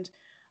 and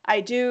I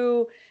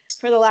do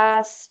for the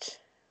last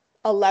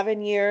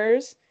 11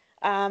 years.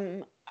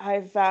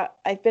 I've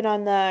been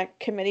on the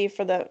committee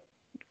for the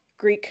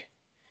Greek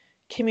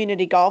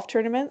community golf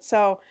tournament.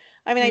 So,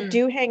 I mean, I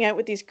do hang out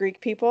with these Greek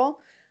people,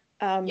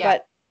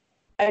 but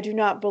I do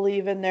not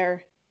believe in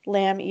their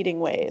lamb eating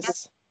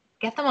ways.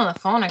 Get them on the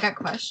phone. I got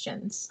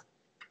questions.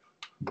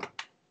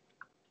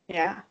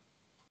 Yeah.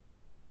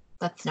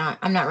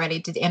 I'm not ready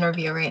to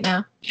interview right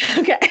now.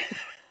 Okay.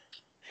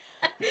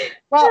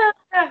 Well,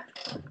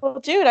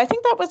 dude, I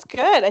think that was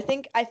good. I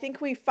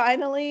think we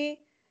finally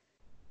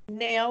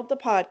nailed the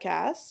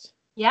podcast.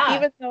 Yeah.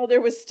 Even though there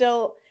was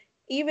still,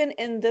 even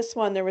in this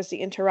one, there was the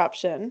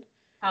interruption.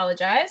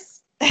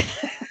 Apologize.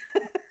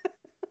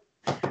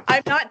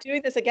 I'm not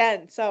doing this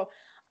again. So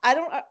I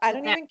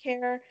don't even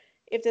care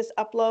if this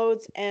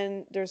uploads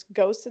and there's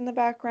ghosts in the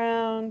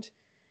background.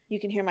 You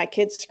can hear my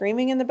kids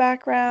screaming in the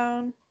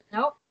background.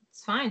 Nope,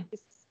 it's fine.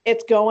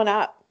 It's going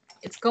up.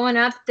 It's going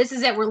up. This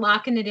is it. We're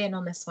locking it in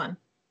on this one.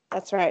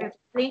 That's right.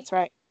 That's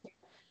right.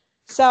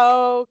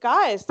 So,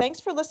 guys, thanks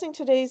for listening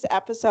to today's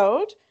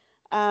episode.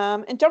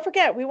 And don't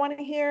forget, we want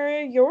to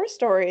hear your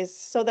stories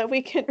so that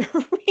we can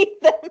read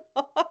them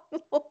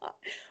online.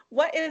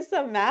 What is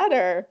the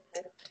matter?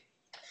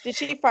 Did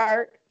she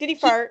fart? Did he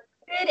fart?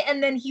 He did,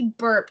 and then he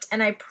burped,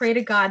 and I pray to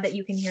God that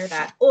you can hear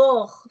that.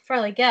 Oh,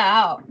 Farley, get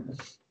out.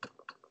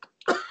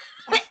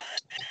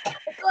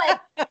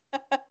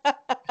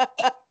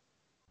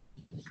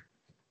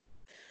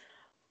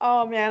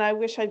 Oh, man, I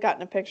wish I'd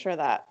gotten a picture of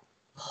that.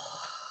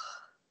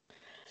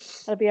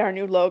 That'll be our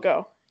new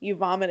logo. You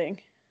vomiting.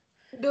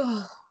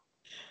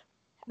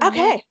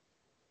 Okay.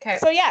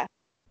 So, yeah.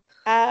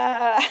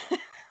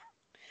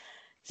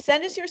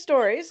 Send us your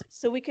stories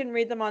so we can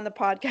read them on the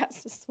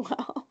podcast as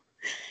well.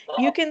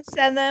 You can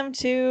send them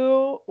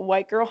to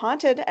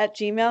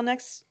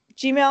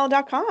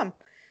whitegirlhaunted@gmail.com.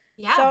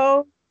 Yeah.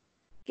 So,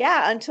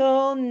 yeah,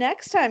 until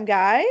next time,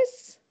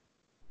 guys.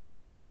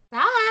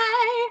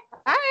 Bye.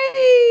 Bye.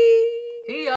 See ya.